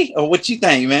easily, or what you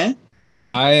think, man?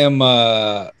 I'm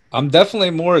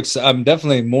definitely more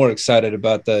excited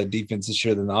about the defense this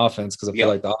year than the offense, because I feel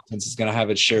like the offense is gonna have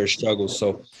its share of struggles.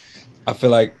 So I feel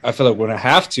like we're gonna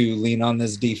have to lean on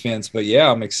this defense. But yeah,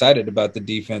 I'm excited about the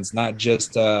defense, not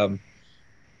just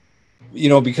you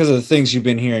know, because of the things you've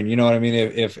been hearing, you know what I mean?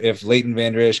 If Leighton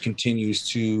Vander Esch continues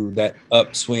to that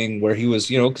upswing where he was,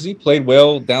 you know, because he played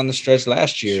well down the stretch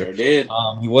last year. Sure did.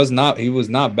 He was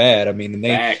not bad. I mean, and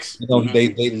they, you know,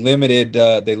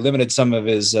 they limited some of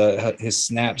his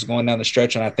snaps going down the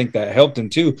stretch, and I think that helped him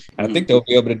too. And I think they'll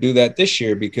be able to do that this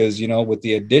year because, you know, with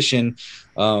the addition,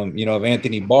 you know, of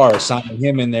Anthony Barr, signing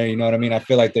him in there, you know what I mean? I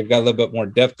feel like they've got a little bit more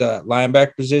depth at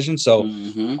linebacker position. So,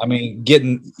 I mean,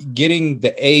 getting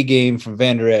the A game from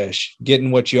Vander Esch, getting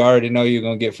what you already know you're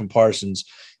going to get from Parsons,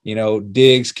 you know,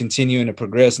 Diggs continuing to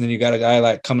progress. And then you got a guy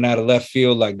like coming out of left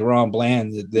field, like Deron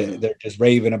Bland, they're just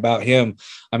raving about him.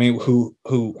 I mean, who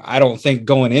I don't think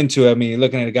going into it, I mean,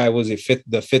 looking at a guy, was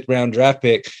the fifth round draft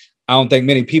pick. I don't think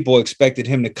many people expected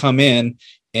him to come in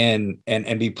and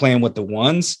be playing with the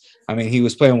ones. I mean, he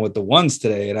was playing with the ones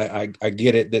today, and I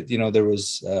get it that, you know, there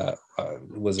was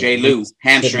Jay Lou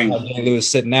hamstring. Jay Lou was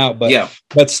sitting out,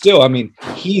 but still, I mean,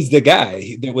 he's the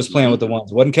guy that was playing with the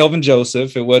ones. It wasn't Kelvin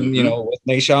Joseph. It wasn't, you know,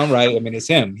 Nashawn Wright. I mean, it's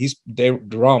him. He's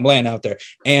Deron Bland out there,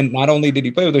 and not only did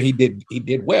he play with her, he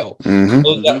did well.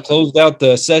 Closed out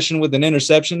the session with an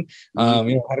interception. You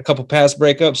know, had a couple pass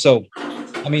breakups. So,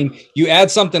 I mean, you add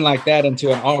something like that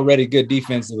into an already good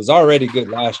defense that was already good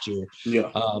last year.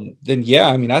 Then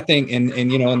I mean, I think,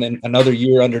 and you know, and then another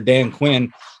year under Dan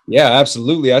Quinn. Yeah,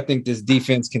 absolutely. I think this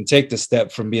defense can take the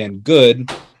step from being good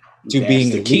to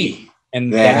being the key.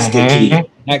 And that's the key.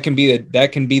 That can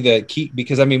be the key,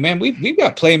 because I mean, man, we've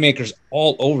got playmakers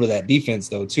all over that defense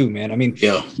though too, man. I mean,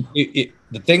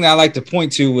 the thing that I like to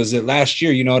point to was that last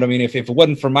year, you know what I mean? If it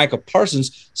wasn't for Micah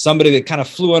Parsons, somebody that kind of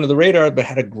flew under the radar but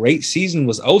had a great season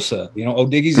was Osa, you know,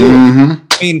 Odighi's. I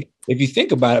mean, if you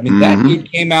think about it, I mean, that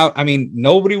dude came out. I mean,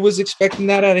 nobody was expecting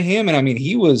that out of him. And I mean,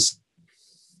 he was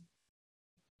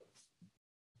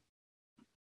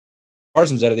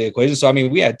Parsons out of the equation. So, I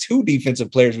mean, we had two defensive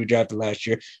players we drafted last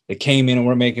year that came in and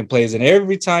were making plays. And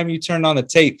every time you turned on the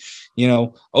tape, you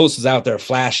know, Osa's out there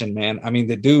flashing, man. I mean,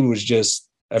 the dude was just,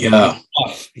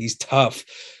 tough. He's tough.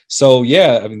 So,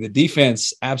 yeah, I mean, the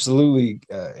defense absolutely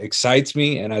excites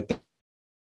me. And I think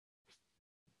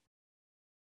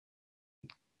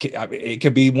it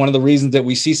could be one of the reasons that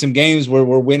we see some games where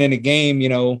we're winning a game,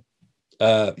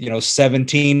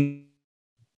 17.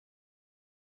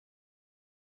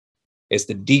 It's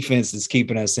the defense that's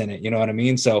keeping us in it. You know what I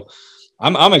mean? So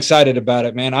I'm excited about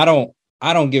it, man. I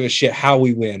don't give a shit how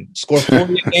we win. Score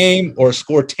 40 a game or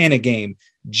score 10 a game.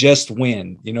 Just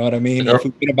win. You know what I mean? Sure. If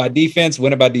we win it by defense,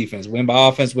 win it by defense. Win by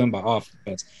offense, win by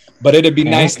offense. But it'd be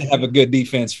nice to have a good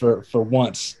defense for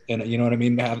once. And you know what I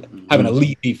mean? Have an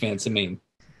elite defense, I mean.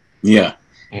 Yeah.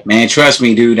 Man, trust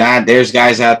me, dude. There's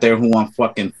guys out there who want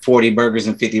fucking 40 burgers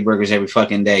and 50 burgers every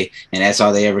fucking day, and that's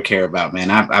all they ever care about,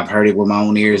 man. I've heard it with my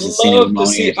own ears and seen it with my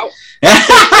own ears.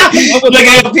 Look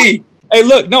at LP. Hey,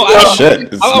 look, no,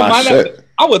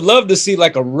 I would love to see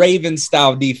like a Ravens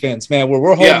style defense, man, where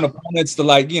we're holding opponents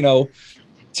to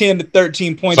 10 to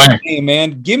 13 points a game,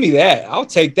 man. Give me that. I'll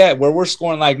take that. Where we're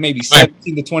scoring like maybe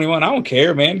 17 to 21. I don't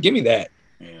care, man. Give me that.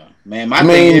 Man, my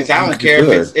thing is, I don't care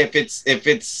if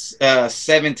it's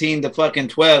 17 to fucking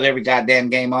 12 every goddamn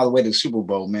game all the way to the Super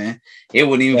Bowl, man. It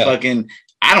wouldn't even fucking.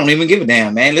 I don't even give a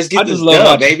damn, man. Let's get this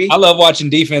done, baby. I love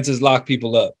watching defenses lock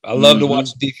people up. I love to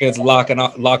watch defense lock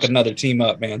another team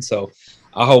up, man. So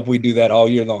I hope we do that all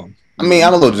year long. I mean,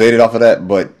 I'm a little jaded off of that,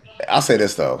 but I'll say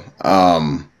this though: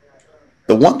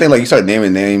 the one thing, like you start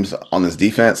naming names on this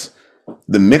defense,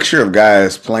 the mixture of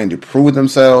guys playing to prove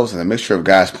themselves and the mixture of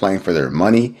guys playing for their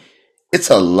money. It's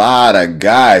a lot of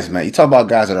guys, man. You talk about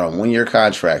guys that are on 1-year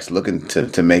contracts looking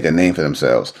to make a name for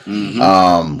themselves.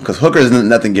 Because Hooker's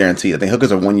nothing guaranteed. I think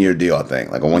Hooker's a 1-year deal, like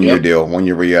a 1-year deal, 1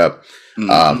 year re-up.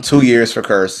 2 years for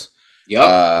Curse.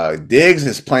 Diggs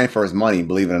is playing for his money,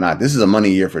 believe it or not. This is a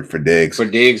money year for Diggs.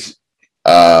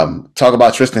 Talk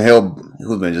about Tristan Hill,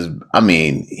 who's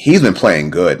been he's been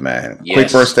playing good, man. Yes, quick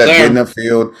first step, getting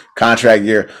upfield, contract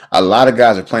year. A lot of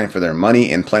guys are playing for their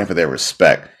money and playing for their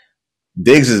respect.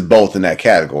 Diggs is both in that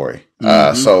category.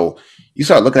 So you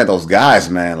start looking at those guys,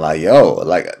 man, like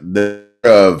the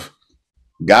of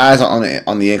guys on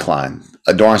the incline.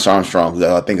 Dorrance Armstrong, who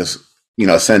I think is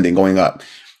ascending, going up.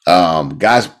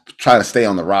 Guys trying to stay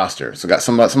on the roster. So got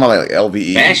somebody like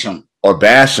LVE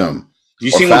Basham.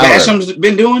 You see what Basham's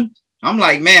been doing? I'm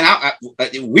like, man,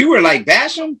 we were like,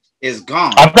 Basham is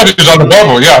gone. I thought he was on the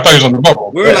bubble. Yeah, I thought he was on the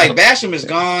bubble. We were like, Basham is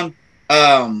gone.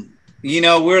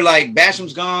 We're like,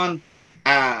 Basham's gone.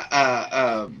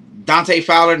 Dante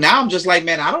Fowler. Now I'm just like,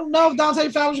 man, I don't know if Dante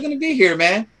Fowler's going to be here,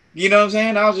 man. You know what I'm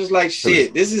saying? I was just like,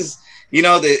 shit, this is,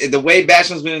 the way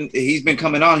Basham's he's been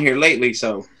coming on here lately.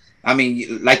 So, I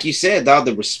mean, like you said, dog,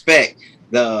 the respect.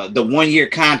 the 1 year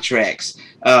contracts.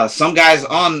 Some guys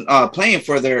on playing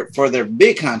for their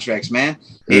big contracts, man.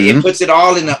 It puts it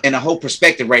all in a whole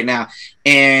perspective right now.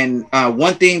 And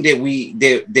one thing that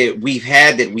we've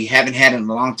had that we haven't had in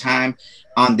a long time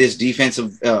on this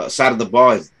defensive side of the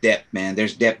ball is depth, man.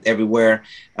 There's depth everywhere.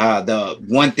 The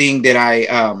one thing that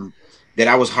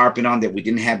I was harping on that we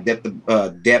didn't have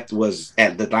depth was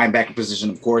at the linebacker position.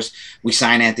 Of course, we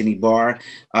signed Anthony Barr,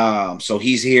 so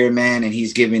he's here, man, and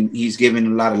he's given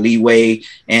a lot of leeway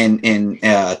and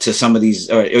to some of these,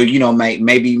 or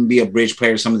maybe even be a bridge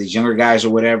player to some of these younger guys or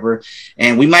whatever.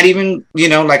 And we might even,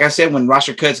 like I said, when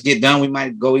roster cuts get done, we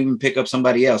might go even pick up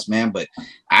somebody else, man. But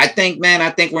I think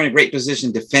we're in a great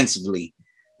position defensively.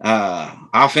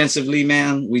 Offensively,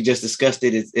 man, we just discussed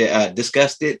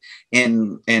it,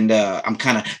 and I'm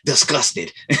kind of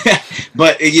disgusted.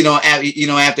 But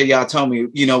after y'all told me,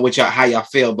 how y'all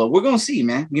feel, but we're gonna see,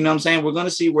 man. You know what I'm saying? We're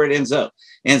gonna see where it ends up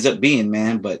being,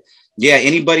 man. But yeah,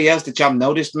 anybody else that y'all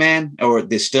noticed, man, or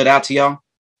that stood out to y'all?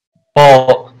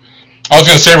 Well, I was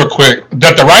gonna say real quick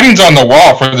that the writing's on the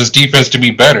wall for this defense to be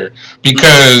better,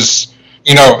 because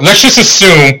let's just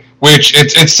assume, which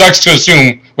it sucks to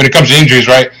assume when it comes to injuries,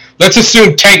 right? Let's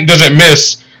assume Tank doesn't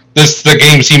miss the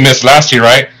games he missed last year,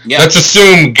 right? Yeah. Let's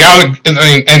assume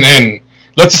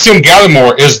let's assume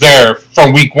Gallimore is there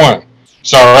from week 1.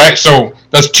 So, right? So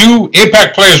that's 2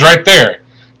 impact players right there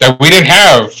that we didn't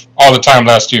have all the time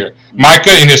last year.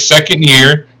 Micah in his second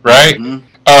year, right?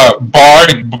 Mm-hmm. Barr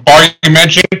you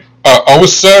mentioned,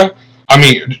 Osa,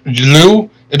 Lou,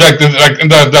 the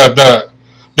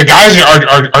guys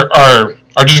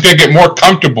are just gonna get more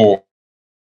comfortable.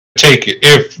 Take it.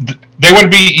 If they want to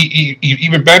be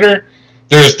even better,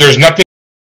 there's nothing.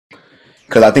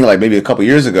 Because I think like maybe a couple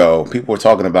years ago, people were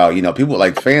talking about, people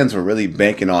like fans were really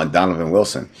banking on Donovan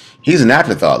Wilson. He's an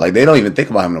afterthought. Like they don't even think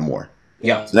about him no more.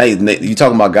 Yeah. So now you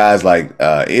talking about guys like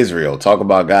Israel. Talk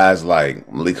about guys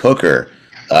like Malik Hooker,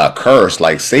 Curse.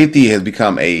 Like safety has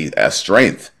become a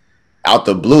strength out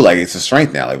the blue. Like it's a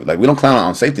strength now. Like we don't count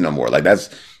on safety no more. Like that's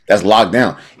locked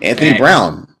down. Anthony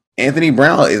Brown I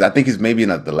think he's maybe in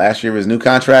the last year of his new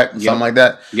contract, something like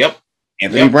that. Yep.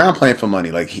 Anthony Brown playing for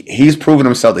money. Like he's proven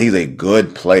himself that he's a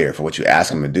good player for what you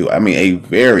ask him to do. A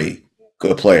very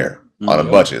good player on a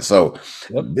budget. So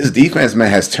this defense,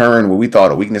 man, has turned what we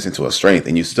thought a weakness into a strength.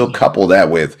 And you still couple that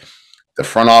with the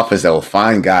front office that will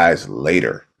find guys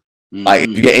later. Mm-hmm. Like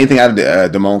if you get anything out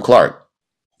of Damone Clark,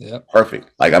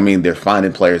 perfect. Like, they're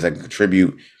finding players that can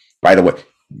contribute right away.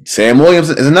 Sam Williams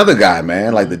is another guy,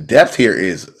 man. Like the depth here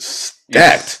is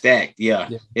stacked. Yeah.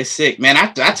 It's sick, man. I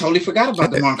totally forgot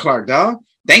about Damone Clark, dog.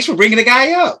 Thanks for bringing the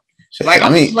guy up. Like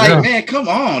man, come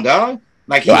on, dog.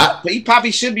 Like he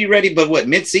probably should be ready, but what,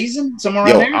 mid-season, somewhere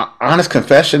around there? Honest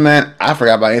confession, man, I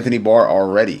forgot about Anthony Barr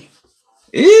already.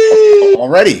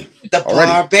 Already. The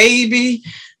Barr baby,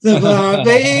 the Barr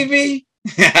baby.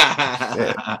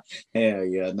 Hell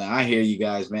yeah. No, I hear you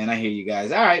guys, man. All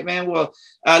right, man. Well,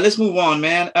 let's move on,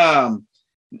 man.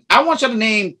 I want you to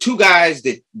name 2 guys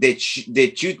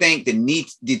that you think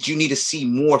that you need to see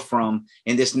more from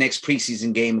in this next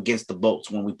preseason game against the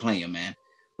Bolts when we play them, man.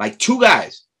 Like 2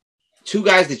 guys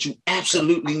that you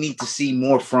absolutely need to see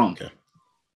more from.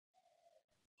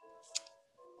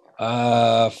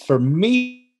 For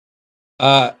me,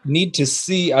 I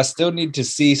still need to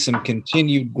see some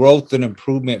continued growth and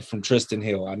improvement from Trysten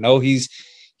Hill. I know he's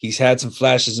had some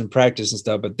flashes in practice and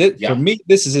stuff, but for me,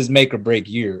 this is his make or break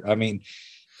year.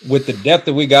 With the depth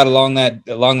that we got along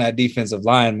that defensive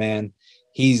line, man,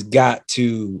 he's got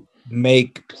to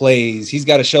make plays. He's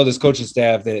got to show this coaching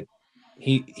staff that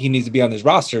he needs to be on this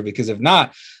roster, because if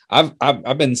not,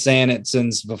 I've been saying it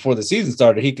since before the season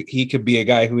started. He could be a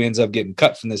guy who ends up getting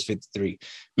cut from this 53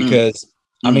 because.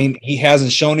 He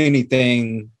hasn't shown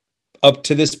anything up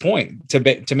to this point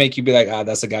to make you be like,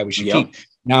 that's a guy we should keep.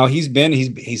 Now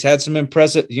he's had some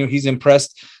impressive, he's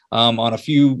impressed on a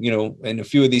few, in a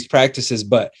few of these practices,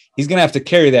 but he's going to have to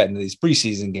carry that into these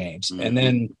preseason games. Mm-hmm.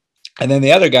 And then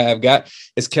the other guy I've got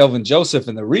is Kelvin Joseph.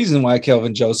 And the reason why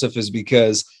Kelvin Joseph is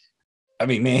because,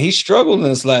 he struggled in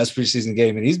this last preseason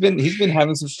game, and he's been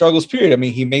having some struggles, period.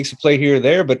 He makes a play here or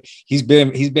there, but he's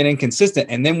been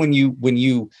inconsistent. And then when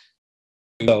you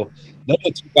them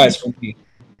the 2 guys for me.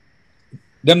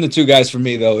 The 2 guys for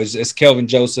me though is Kelvin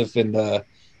Joseph and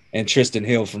Trysten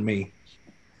Hill for me.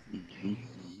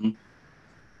 Mm-hmm.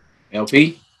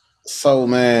 LP. So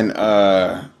man,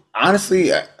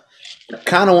 honestly, I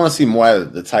kind of want to see more out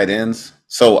of the tight ends.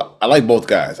 So I like both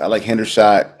guys. I like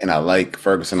Hendershot and I like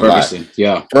Ferguson a lot.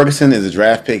 Yeah. Ferguson is a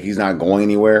draft pick. He's not going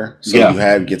anywhere. So you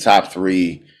have your top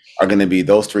 3 are going to be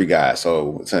those 3 guys.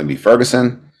 So it's going to be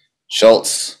Ferguson,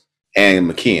 Schultz, and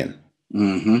McKeon.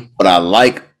 But I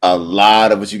like a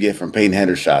lot of what you get from Peyton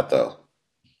Hendershot, though.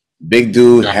 Big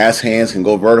dude, has hands, can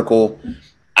go vertical.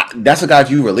 That's a guy,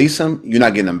 if you release him, you're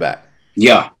not getting him back.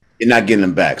 Yeah. You're not getting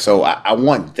him back. So I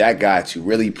want that guy to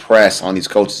really press on these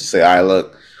coaches to say, all right,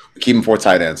 look, keep him 4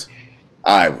 tight ends.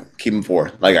 All right, keep him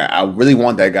 4. Like, I really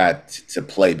want that guy to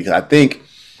play because I think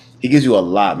he gives you a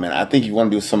lot, man. I think you want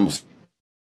to do some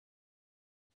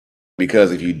 –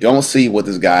 because if you don't see what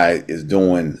this guy is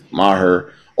doing,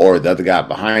 Maher or the other guy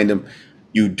behind him,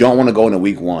 you don't want to go into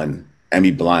week 1 and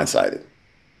be blindsided.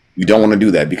 You don't want to do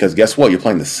that because guess what? You're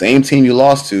playing the same team you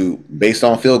lost to based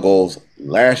on field goals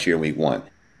last year, week 1.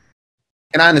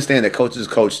 And I understand that coaches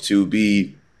coach to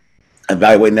be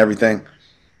evaluating everything.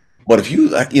 But if you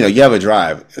have a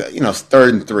drive, it's 3rd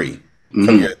and 3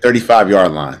 from your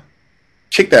 35-yard line.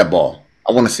 Kick that ball.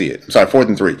 I want to see it. I'm sorry, 4th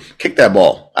and 3. Kick that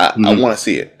ball. I want to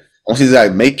see it. I want to see this guy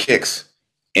make kicks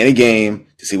in a game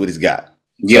to see what he's got.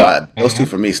 Yeah. So those 2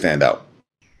 for me stand out.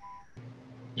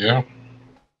 Yeah.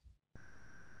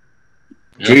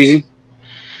 Crazy.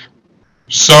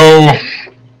 So,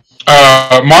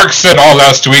 Mark said all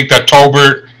last week that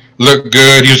Tolbert looked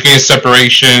good. He was getting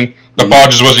separation. The ball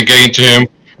just wasn't getting to him.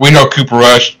 We know Cooper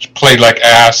Rush played like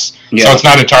ass, so it's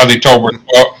not entirely Tolbert.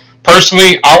 Well,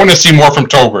 personally, I want to see more from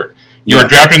Tolbert. You were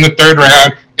drafted in the 3rd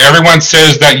round. Everyone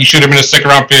says that you should have been a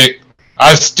 2nd-round pick.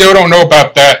 I still don't know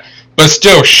about that, but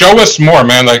still, show us more,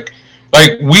 man. Like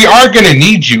we are going to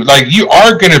need you. Like, you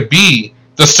are going to be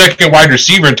the 2nd wide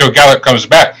receiver until Gallup comes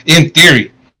back, in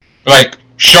theory. Like,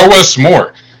 show us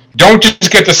more. Don't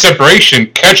just get the separation.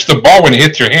 Catch the ball when it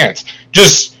hits your hands.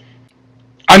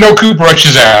 I know Cooper Rush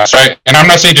is ass, right? And I'm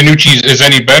not saying DiNucci is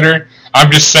any better.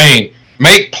 I'm just saying,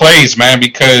 make plays, man,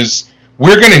 because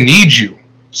we're going to need you.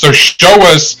 So show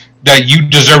us that you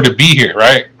deserve to be here,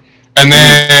 right? And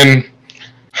then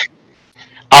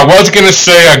I was going to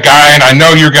say a guy, and I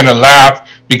know you're going to laugh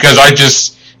because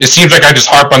it seems like I just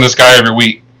harp on this guy every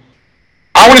week.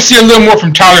 I want to see a little more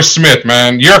from Tyler Smith,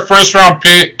 man. You're a 1st-round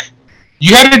pick.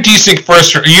 You had a decent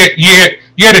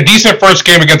you had a decent first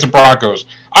game against the Broncos.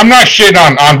 I'm not shitting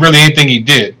on really anything he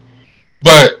did,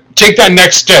 but take that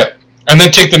next step, and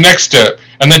then take the next step,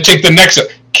 and then take the next step.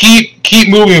 Keep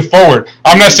moving forward.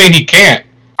 I'm not saying he can't.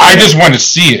 I just want to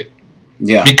see it.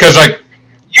 Yeah. Because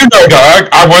dog,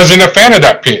 I wasn't a fan of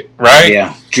that pick, right?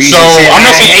 Yeah. Jesus I'm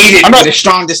not saying I hate it with a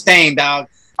strong disdain, dog.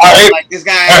 Like this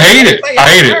guy. I hate it. I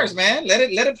hate it first, man. Let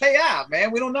it play out,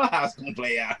 man. We don't know how it's gonna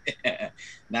play out.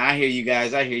 Now I hear you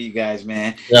guys,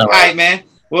 man. Yeah. All right, man.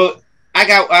 Well, I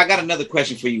got another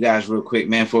question for you guys real quick,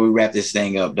 man, before we wrap this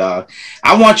thing up, dog.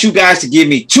 I want you guys to give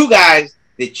me 2 guys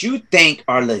that you think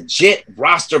are legit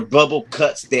roster bubble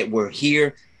cuts that were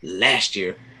here last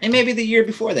year and maybe the year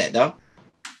before that, dog.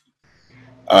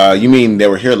 You mean they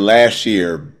were here last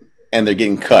year and they're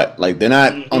getting cut? Like they're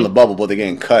not on the bubble, but they're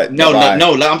getting cut. No.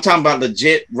 I'm talking about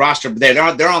legit roster. They're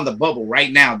on the bubble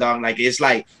right now, dog. Like it's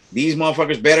like these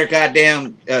motherfuckers better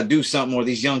goddamn do something, or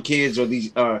these young kids, or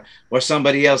these or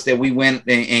somebody else that we went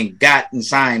and got and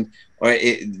signed, or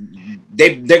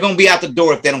they're gonna be out the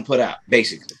door if they don't put out.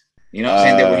 Basically, you know what I'm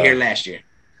saying? They were here last year.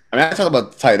 I mean, I talk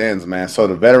about the tight ends, man. So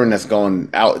the veteran that's going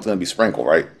out is going to be Sprinkle,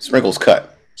 right? Sprinkle's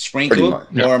cut. Sprinkle or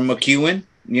McEwen.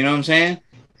 You know what I'm saying?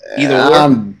 Either or.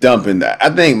 I'm dumping that. I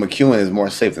think McEwen is more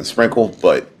safe than Sprinkle,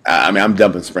 but I mean, I'm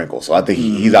dumping Sprinkle. So I think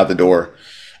he's out the door.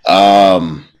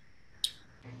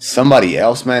 Somebody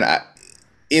else, man.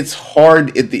 It's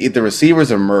hard if the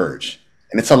receivers emerge,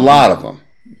 and it's a lot of them.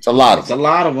 It's a lot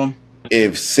of them.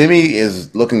 If Simi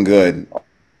is looking good,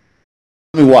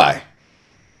 tell me why.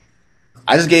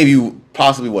 I just gave you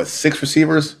possibly 6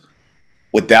 receivers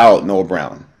without Noah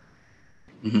Brown.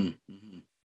 Mm-hmm.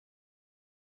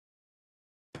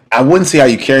 I wouldn't see how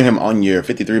you carry him on your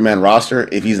 53-man roster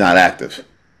if he's not active.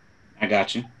 I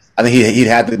got you. I think he'd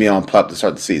have to be on PUP to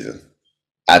start the season.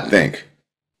 I think.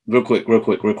 Real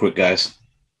quick, guys.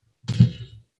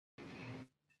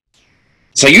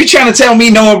 So you trying to tell me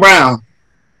Noah Brown?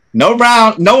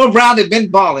 Noah Brown had been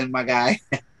balling, my guy.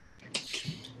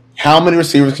 How many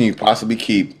receivers can you possibly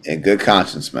keep in good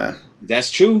conscience, man?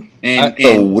 That's true. And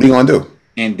what are you gonna do?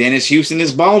 And Dennis Houston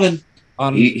is balling.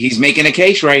 He's making a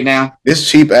case right now. This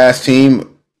cheap ass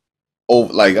team,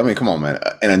 come on, man.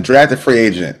 And a drafted free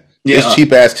agent. Yeah. This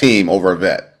cheap ass team over a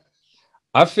vet.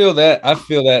 I feel that. I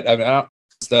mean, I don't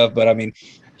stuff, but I mean,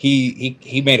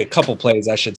 he made a couple plays,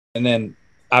 I should. And then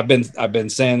I've been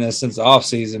saying this since the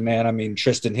offseason, man. I mean,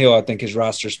 Tristan Hill, I think his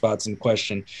roster spot's in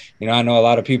question. You know, I know a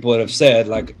lot of people that have said,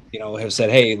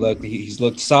 hey, look, he's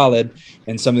looked solid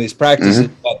in some of these practices,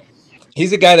 but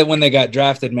he's a guy that when they got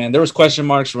drafted, man, there was question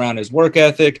marks around his work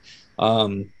ethic.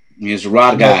 He's a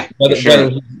rod guy.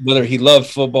 Whether he loved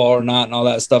football or not, and all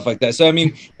that stuff like that. So I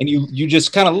mean, and you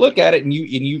just kind of look at it, and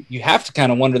you have to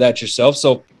kind of wonder that yourself.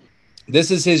 So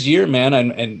this is his year, man,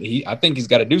 and I think he's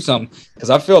got to do something, because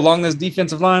I feel along this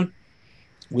defensive line,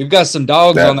 we've got some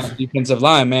dogs on that defensive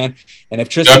line, man. And if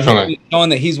Tristan is showing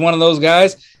that he's one of those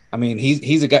guys, I mean,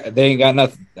 he's a guy. They ain't got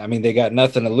nothing. I mean, they got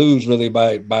nothing to lose really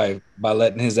by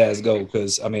letting his ass go.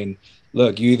 Because I mean,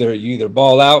 look, you either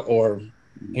ball out or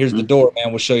here's the door, man.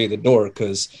 We'll show you the door.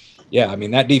 Because yeah, I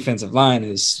mean, that defensive line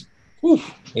is,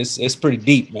 it's pretty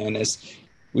deep, man.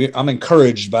 I'm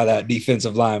encouraged by that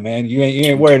defensive line, man. You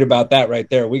ain't worried about that right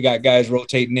there. We got guys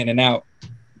rotating in and out.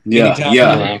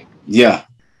 Yeah,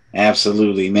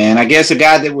 absolutely, man. I guess a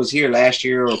guy that was here last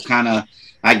year, or kind of,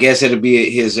 I guess it'll be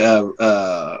his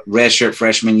redshirt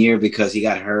freshman year because he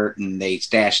got hurt and they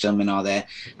stashed him and all that.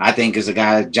 I think is a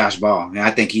guy, Josh Ball.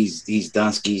 I think he's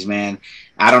done skis, man.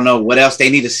 I don't know what else they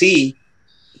need to see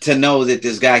to know that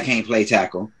this guy can't play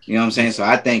tackle. You know what I'm saying? So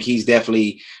I think he's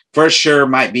definitely, for sure,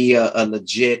 might be a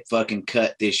legit fucking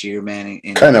cut this year, man.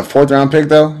 Cutting a 4th round pick,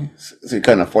 though? Is he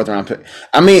cutting a 4th round pick?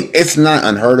 I mean, it's not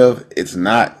unheard of. It's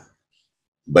not.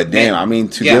 But damn, I mean,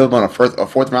 to give on a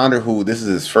 4th rounder who this is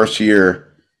his first year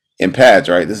in pads,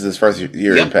 right? This is his first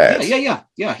year in pads.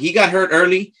 Yeah. He got hurt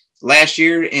early last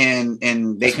year, and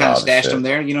they kind of stashed him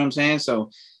there. You know what I'm saying?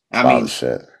 So, I mean,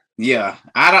 yeah,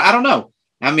 I don't know.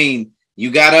 I mean,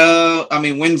 you got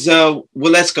when's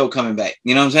Waletzko coming back?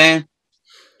 You know what I'm saying?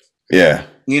 Yeah.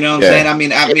 You know what I'm saying? I mean,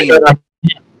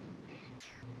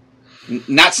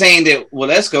 not saying that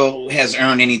Waletzko has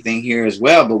earned anything here as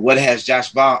well, but what has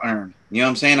Josh Ball earned? You know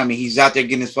what I'm saying? I mean, he's out there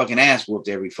getting his fucking ass whooped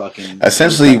every fucking.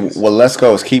 Essentially,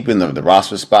 Waletzko is keeping the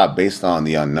roster spot based on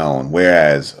the unknown,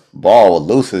 whereas Ball will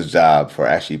lose his job for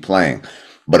actually playing.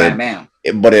 But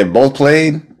if both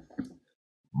played,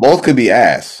 both could be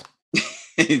ass.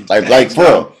 like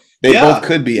bro, they both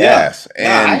could be ass.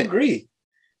 And I agree.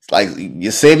 It's like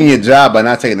you're saving your job by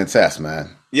not taking the test,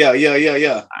 man. Yeah.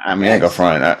 I mean, I ain't go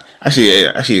front. I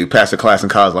actually passed a class in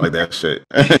college like that shit.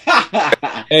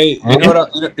 Hey, you know what?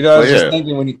 I was just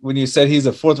thinking when you said he's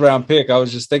a 4th round pick. I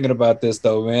was just thinking about this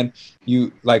though, man.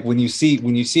 You like when you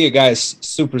see a guy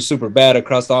super bad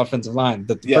across the offensive line.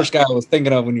 The first guy I was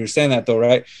thinking of when you were saying that though,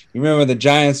 right? You remember the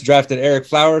Giants drafted Eric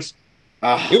Flowers?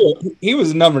 He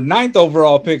was the number 9th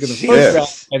overall pick in the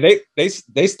first round, and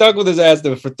they stuck with his ass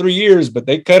there for 3 years, but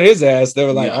they cut his ass. They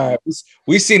were like, all right,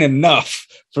 we've seen enough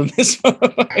from this.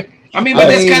 I mean, but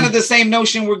that's kind of the same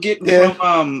notion we're getting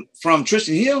from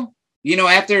Tristan Hill. You know,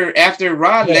 after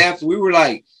Rod left, we were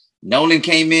like, Nolan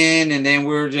came in, and then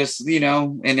we're just,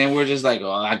 like,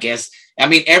 oh, I guess. I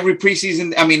mean,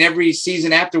 every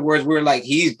season afterwards, we're like,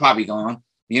 he's probably gone.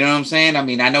 You know what I'm saying? I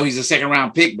mean, I know he's a 2nd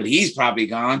round pick, but he's probably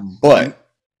gone. But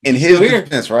in his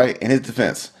defense, right? In his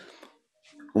defense,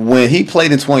 when he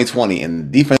played in 2020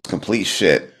 and the defense complete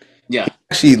shit,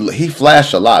 he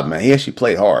flashed a lot, man. He actually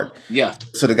played hard. Yeah.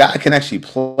 So the guy can actually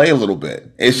play a little bit.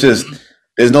 It's just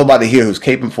there's nobody here who's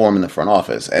caping for him in the front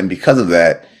office, and because of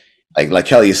that, like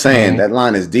Kelly is saying, that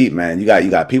line is deep, man. You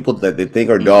got people that they think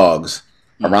are dogs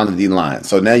around the D line.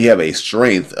 So now you have a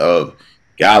strength of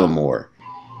Gallimore.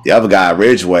 The other guy,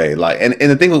 Ridgeway, and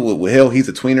the thing with Hill, he's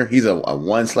a tweener. He's a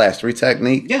 1/3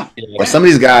 technique. Yeah. But some of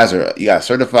these guys you got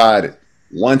certified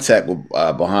 1 tech with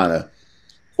Bohanna.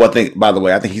 Well, I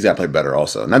think he's got to play better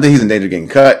also. Not that he's in danger of getting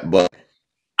cut, but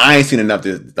I ain't seen enough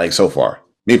so far.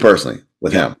 Me personally,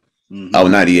 with him.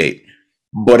 98.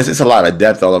 But it's a lot of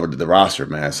depth all over the roster,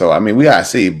 man. So I mean, we gotta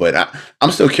see. But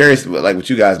I'm still curious, like with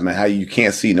you guys, man, how you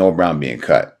can't see Noah Brown being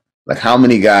cut. Like how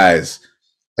many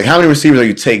receivers are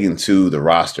you taking to the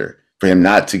roster for him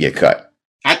not to get cut?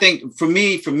 I think for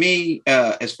me,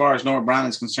 as far as Noah Brown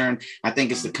is concerned, I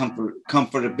think it's the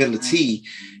comfortability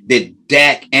that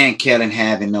Dak and Kellen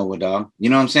have in Noah, dog. You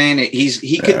know what I'm saying? He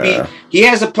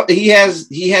has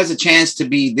a chance to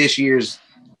be this year's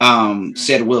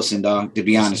Seth Wilson, dog, to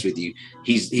be honest with you.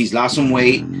 He's lost some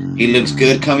weight. He looks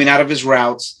good coming out of his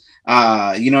routes.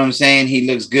 You know what I'm saying? He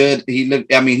looks good. He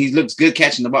looks good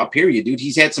catching the ball, period, dude.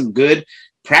 He's had some good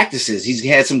practices. He's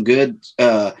had some good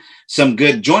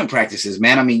joint practices,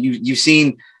 man. I mean, you've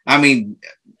seen,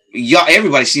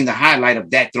 everybody's seen the highlight of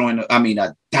Dak throwing,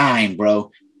 a dime,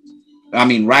 bro.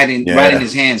 Right in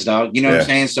his hands, dog. You know what I'm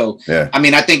saying? So,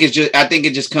 I think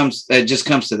it just comes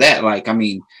to that. Like,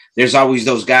 there's always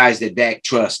those guys that Dak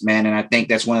trusts, man. And I think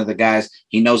that's one of the guys.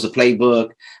 He knows the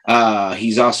playbook.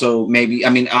 He's also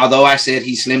although I said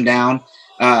he slimmed down,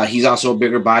 he's also a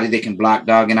bigger body that can block,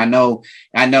 dog. And I know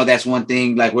that's one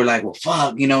thing. Like, we're like, well,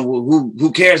 fuck,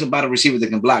 who cares about a receiver that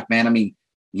can block, man?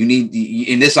 You need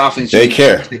in this offense. They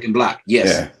care. They can block. Yes.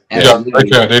 Yeah. Absolutely.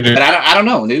 Yeah, they do. But I don't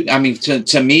know, dude. I mean,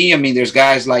 to me, I mean, there's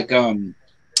guys like I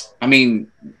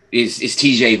mean, is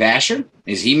TJ Vasher?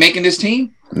 Is he making this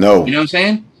team? No. You know what I'm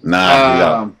saying?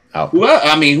 Nah. Out. Who else?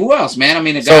 I mean, who else, man? I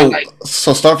mean, a guy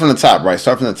so start from the top, right?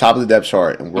 Start from the top of the depth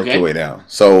chart and work your way down.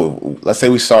 So let's say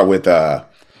we start with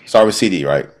CD,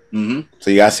 right? Mm-hmm.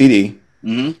 So you got CD.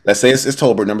 Mm-hmm. Let's say it's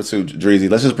Tolbert, number 2, Dreezy.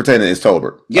 Let's just pretend it's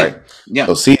Tolbert. Yeah. Right? Yeah.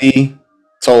 So CD,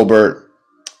 Tolbert,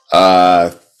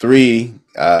 3.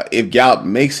 If Gallup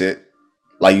makes it,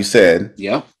 like you said,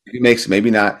 yeah, if he makes it,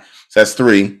 maybe not. So that's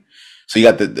 3. So you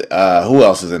got the who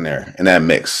else is in there in that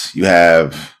mix? You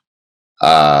have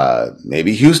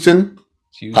maybe Houston.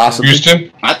 Possibly.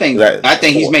 Houston. I think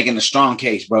he's making a strong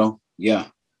case, bro. Yeah,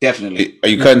 definitely. Are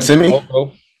you cutting Simi?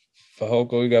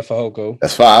 Fajoko, you got Fajoko.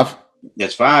 That's 5.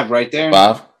 That's 5 right there.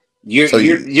 5.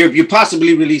 You're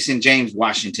possibly releasing James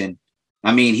Washington.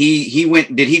 I mean, he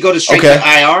went. Did he go straight to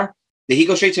IR? Did he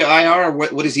go straight to IR, or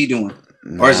what is he doing?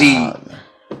 Or is he?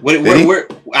 Where?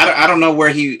 I don't know where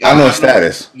he. I don't know his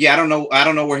status. Yeah, I don't know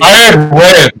where he. I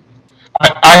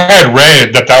had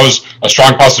read that was a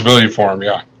strong possibility for him.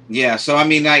 Yeah. Yeah. So I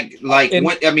mean, and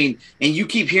you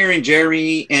keep hearing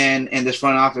Jerry and this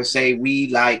front office say we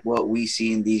like what we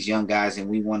see in these young guys and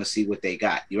we want to see what they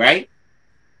got. Right.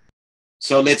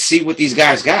 So let's see what these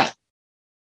guys got.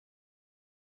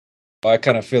 I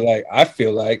feel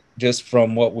like just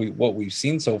from what we've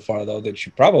seen so far, though, that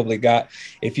you probably got,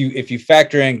 if you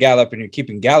factor in Gallup and you're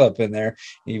keeping Gallup in there,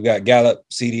 and you've got Gallup,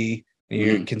 CD, and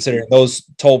you're considering those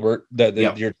Tolbert,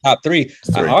 your top 3.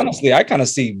 Honestly, I kind of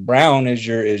see Brown as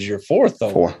your 4th,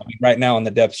 though. 4. I mean, right now on the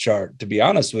depth chart, to be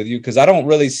honest with you, because I don't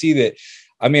really see that.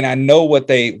 I mean, I know what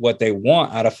they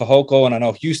want out of Fajoko, and I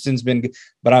know Houston's been,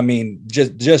 but I mean,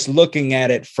 just looking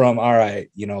at it from, all right,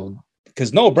 you know.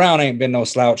 Because Noah Brown ain't been no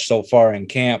slouch so far in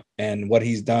camp and what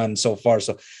he's done so far.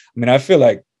 So, I mean, I feel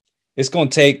like it's going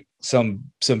to take some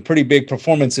pretty big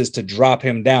performances to drop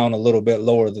him down a little bit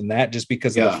lower than that, just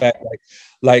because of the fact,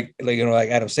 like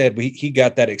Adam said, he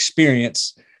got that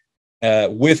experience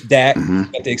with Dak,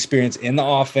 got the experience in the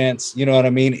offense. You know what I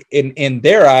mean? In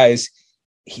their eyes,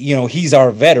 he's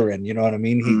our veteran. You know what I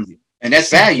mean? And that's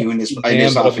value in this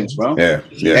offense, bro. Yeah.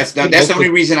 That's the only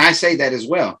reason I say that as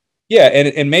well. Yeah,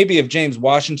 and maybe if James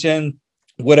Washington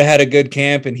would have had a good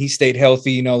camp and he stayed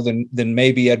healthy, then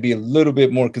maybe I'd be a little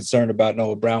bit more concerned about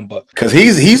Noah Brown. But because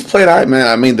he's played all right, man.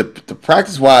 I mean, the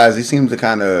practice wise, he seems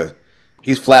to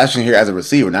he's flashing here as a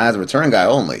receiver, not as a return guy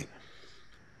only.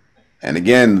 And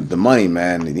again, the money,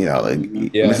 man.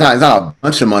 It's not a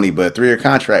bunch of money, but a 3-year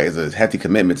contract is a hefty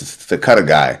commitment to cut a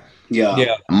guy.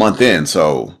 Yeah, a month in.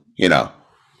 So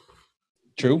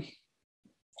true.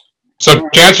 So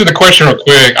to answer the question real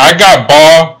quick, I got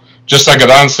Ball, just like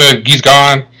Adon said, he's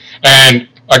gone. And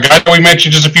a guy that we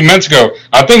mentioned just a few minutes ago,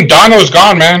 I think Dono's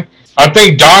gone, man. I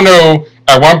think Dono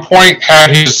at one point had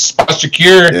his spot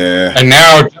secure, and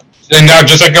now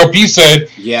just like LP said,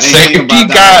 safety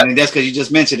got. And that's because you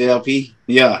just mentioned it, LP.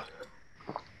 Yeah,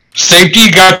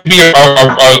 safety got to be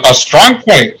a strong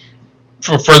point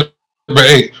for. But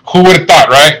hey, who would have thought,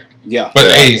 right? Yeah.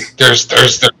 But hey, there's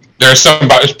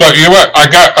somebody, but you know what? I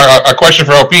got a question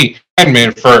for LP.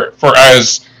 Man, for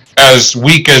as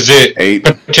weak as it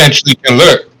potentially can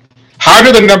look, how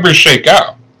do the numbers shake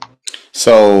out?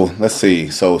 So let's see.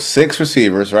 So 6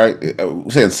 receivers, right?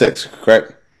 We're saying 6,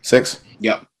 correct? 6.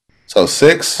 Yep. So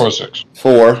 6,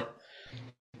 4.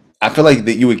 I feel like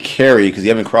that you would carry because you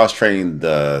haven't cross-trained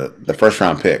the first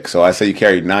round pick. So I say you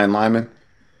carried 9 linemen.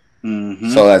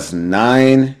 Mm-hmm. So that's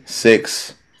 9,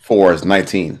 6, 4 is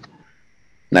 19.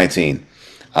 19.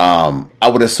 I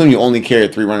would assume you only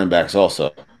carried 3 running backs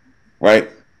also, right?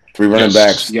 3 running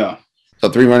backs. Yeah. So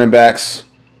 3 running backs,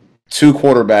 2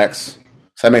 quarterbacks.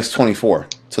 So that makes 24.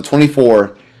 So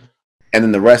 24, and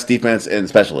then the rest defense and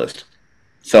specialist.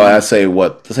 So I'd say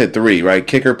let's say 3, right?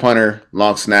 Kicker, punter,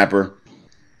 long snapper.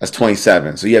 That's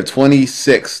 27. So you have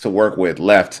 26 to work with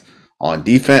left on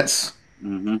defense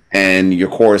and your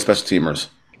core special teamers.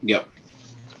 Yep.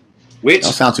 Which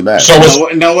don't sound too bad. So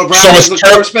Noah Brown is the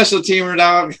core special teamer,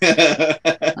 dog.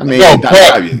 I mean,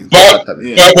 but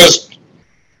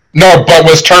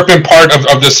was Turpin part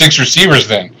of the 6 receivers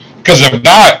then? Because if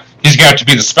not, he's got to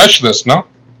be the specialist, no?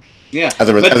 Yeah, as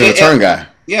a return guy.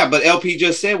 Yeah, but LP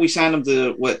just said we signed him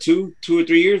to what 2 or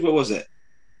 3 years? What was it?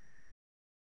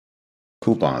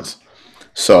 Coupons.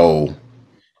 So,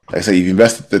 like I said, you've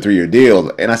invested the 3-year deal,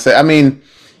 and I said, I mean,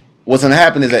 what's going to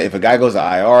happen is that if a guy goes to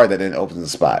IR, that then opens the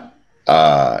spot.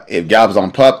 If Gallup's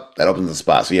on PUP, that opens the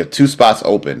spot. So you have 2 spots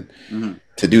open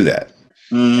to do that.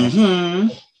 Mm-hmm.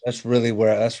 That's really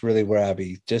where I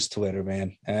be, just Twitter,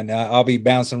 man. And I'll be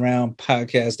bouncing around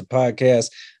podcast to podcast,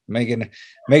 making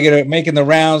the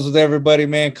rounds with everybody,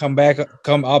 man.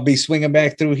 I'll be swinging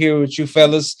back through here with you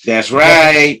fellas. That's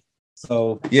right.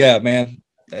 So yeah, man,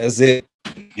 that's it.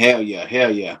 Hell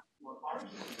yeah.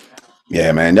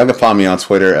 Yeah, man. Y'all can find me on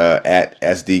Twitter at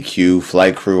SDQ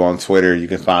Flight Crew on Twitter. You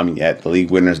can find me at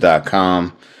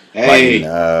theleaguewinners.com. Hey.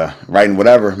 Writing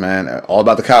whatever, man. All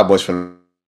about the Cowboys for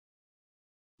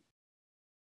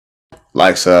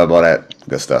like, sub, all that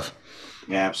good stuff.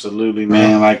 Yeah, absolutely,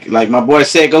 man. Like my boy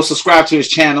said, go subscribe to his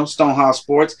channel, Stonehouse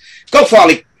Sports. Go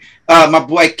follow my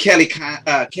boy Kelly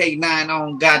K9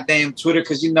 on goddamn Twitter,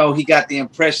 because you know he got the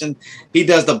impression. He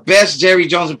does the best Jerry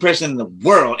Jones impression in the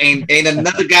world. Ain't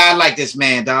another guy like this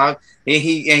man, dog.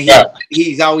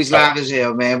 He's always live as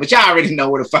hell, man. But y'all already know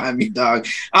where to find me, dog.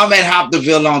 I'm at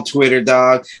Hopdeville on Twitter,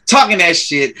 dog. Talking that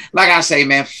shit. Like I say,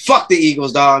 man, fuck the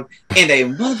Eagles, dog. And they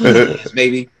motherfuckers,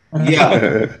 baby.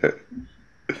 Yeah.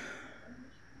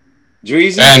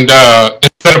 Dreezy? And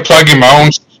instead of plugging my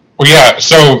own,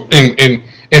 so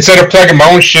instead of plugging my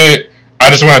own shit, I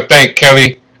just want to thank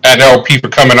Kelly and LP for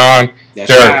coming on.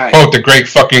 They're both the great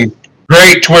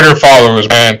Twitter followers,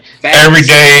 man. Thanks. Every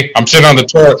day I'm sitting on the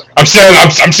toilet. I'm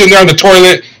sitting there on the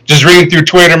toilet just reading through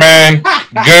Twitter, man.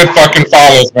 Good fucking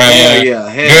follows, man.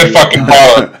 Good fucking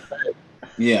follows.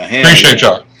 Yeah, appreciate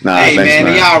y'all. Hey, thanks,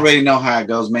 man, y'all already know how it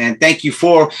goes, man. Thank you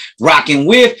for rocking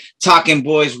with Talking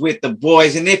Boys with the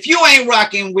Boys. And if you ain't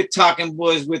rocking with Talking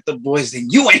Boys with the Boys, then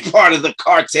you ain't part of the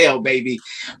cartel, baby.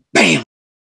 Bam.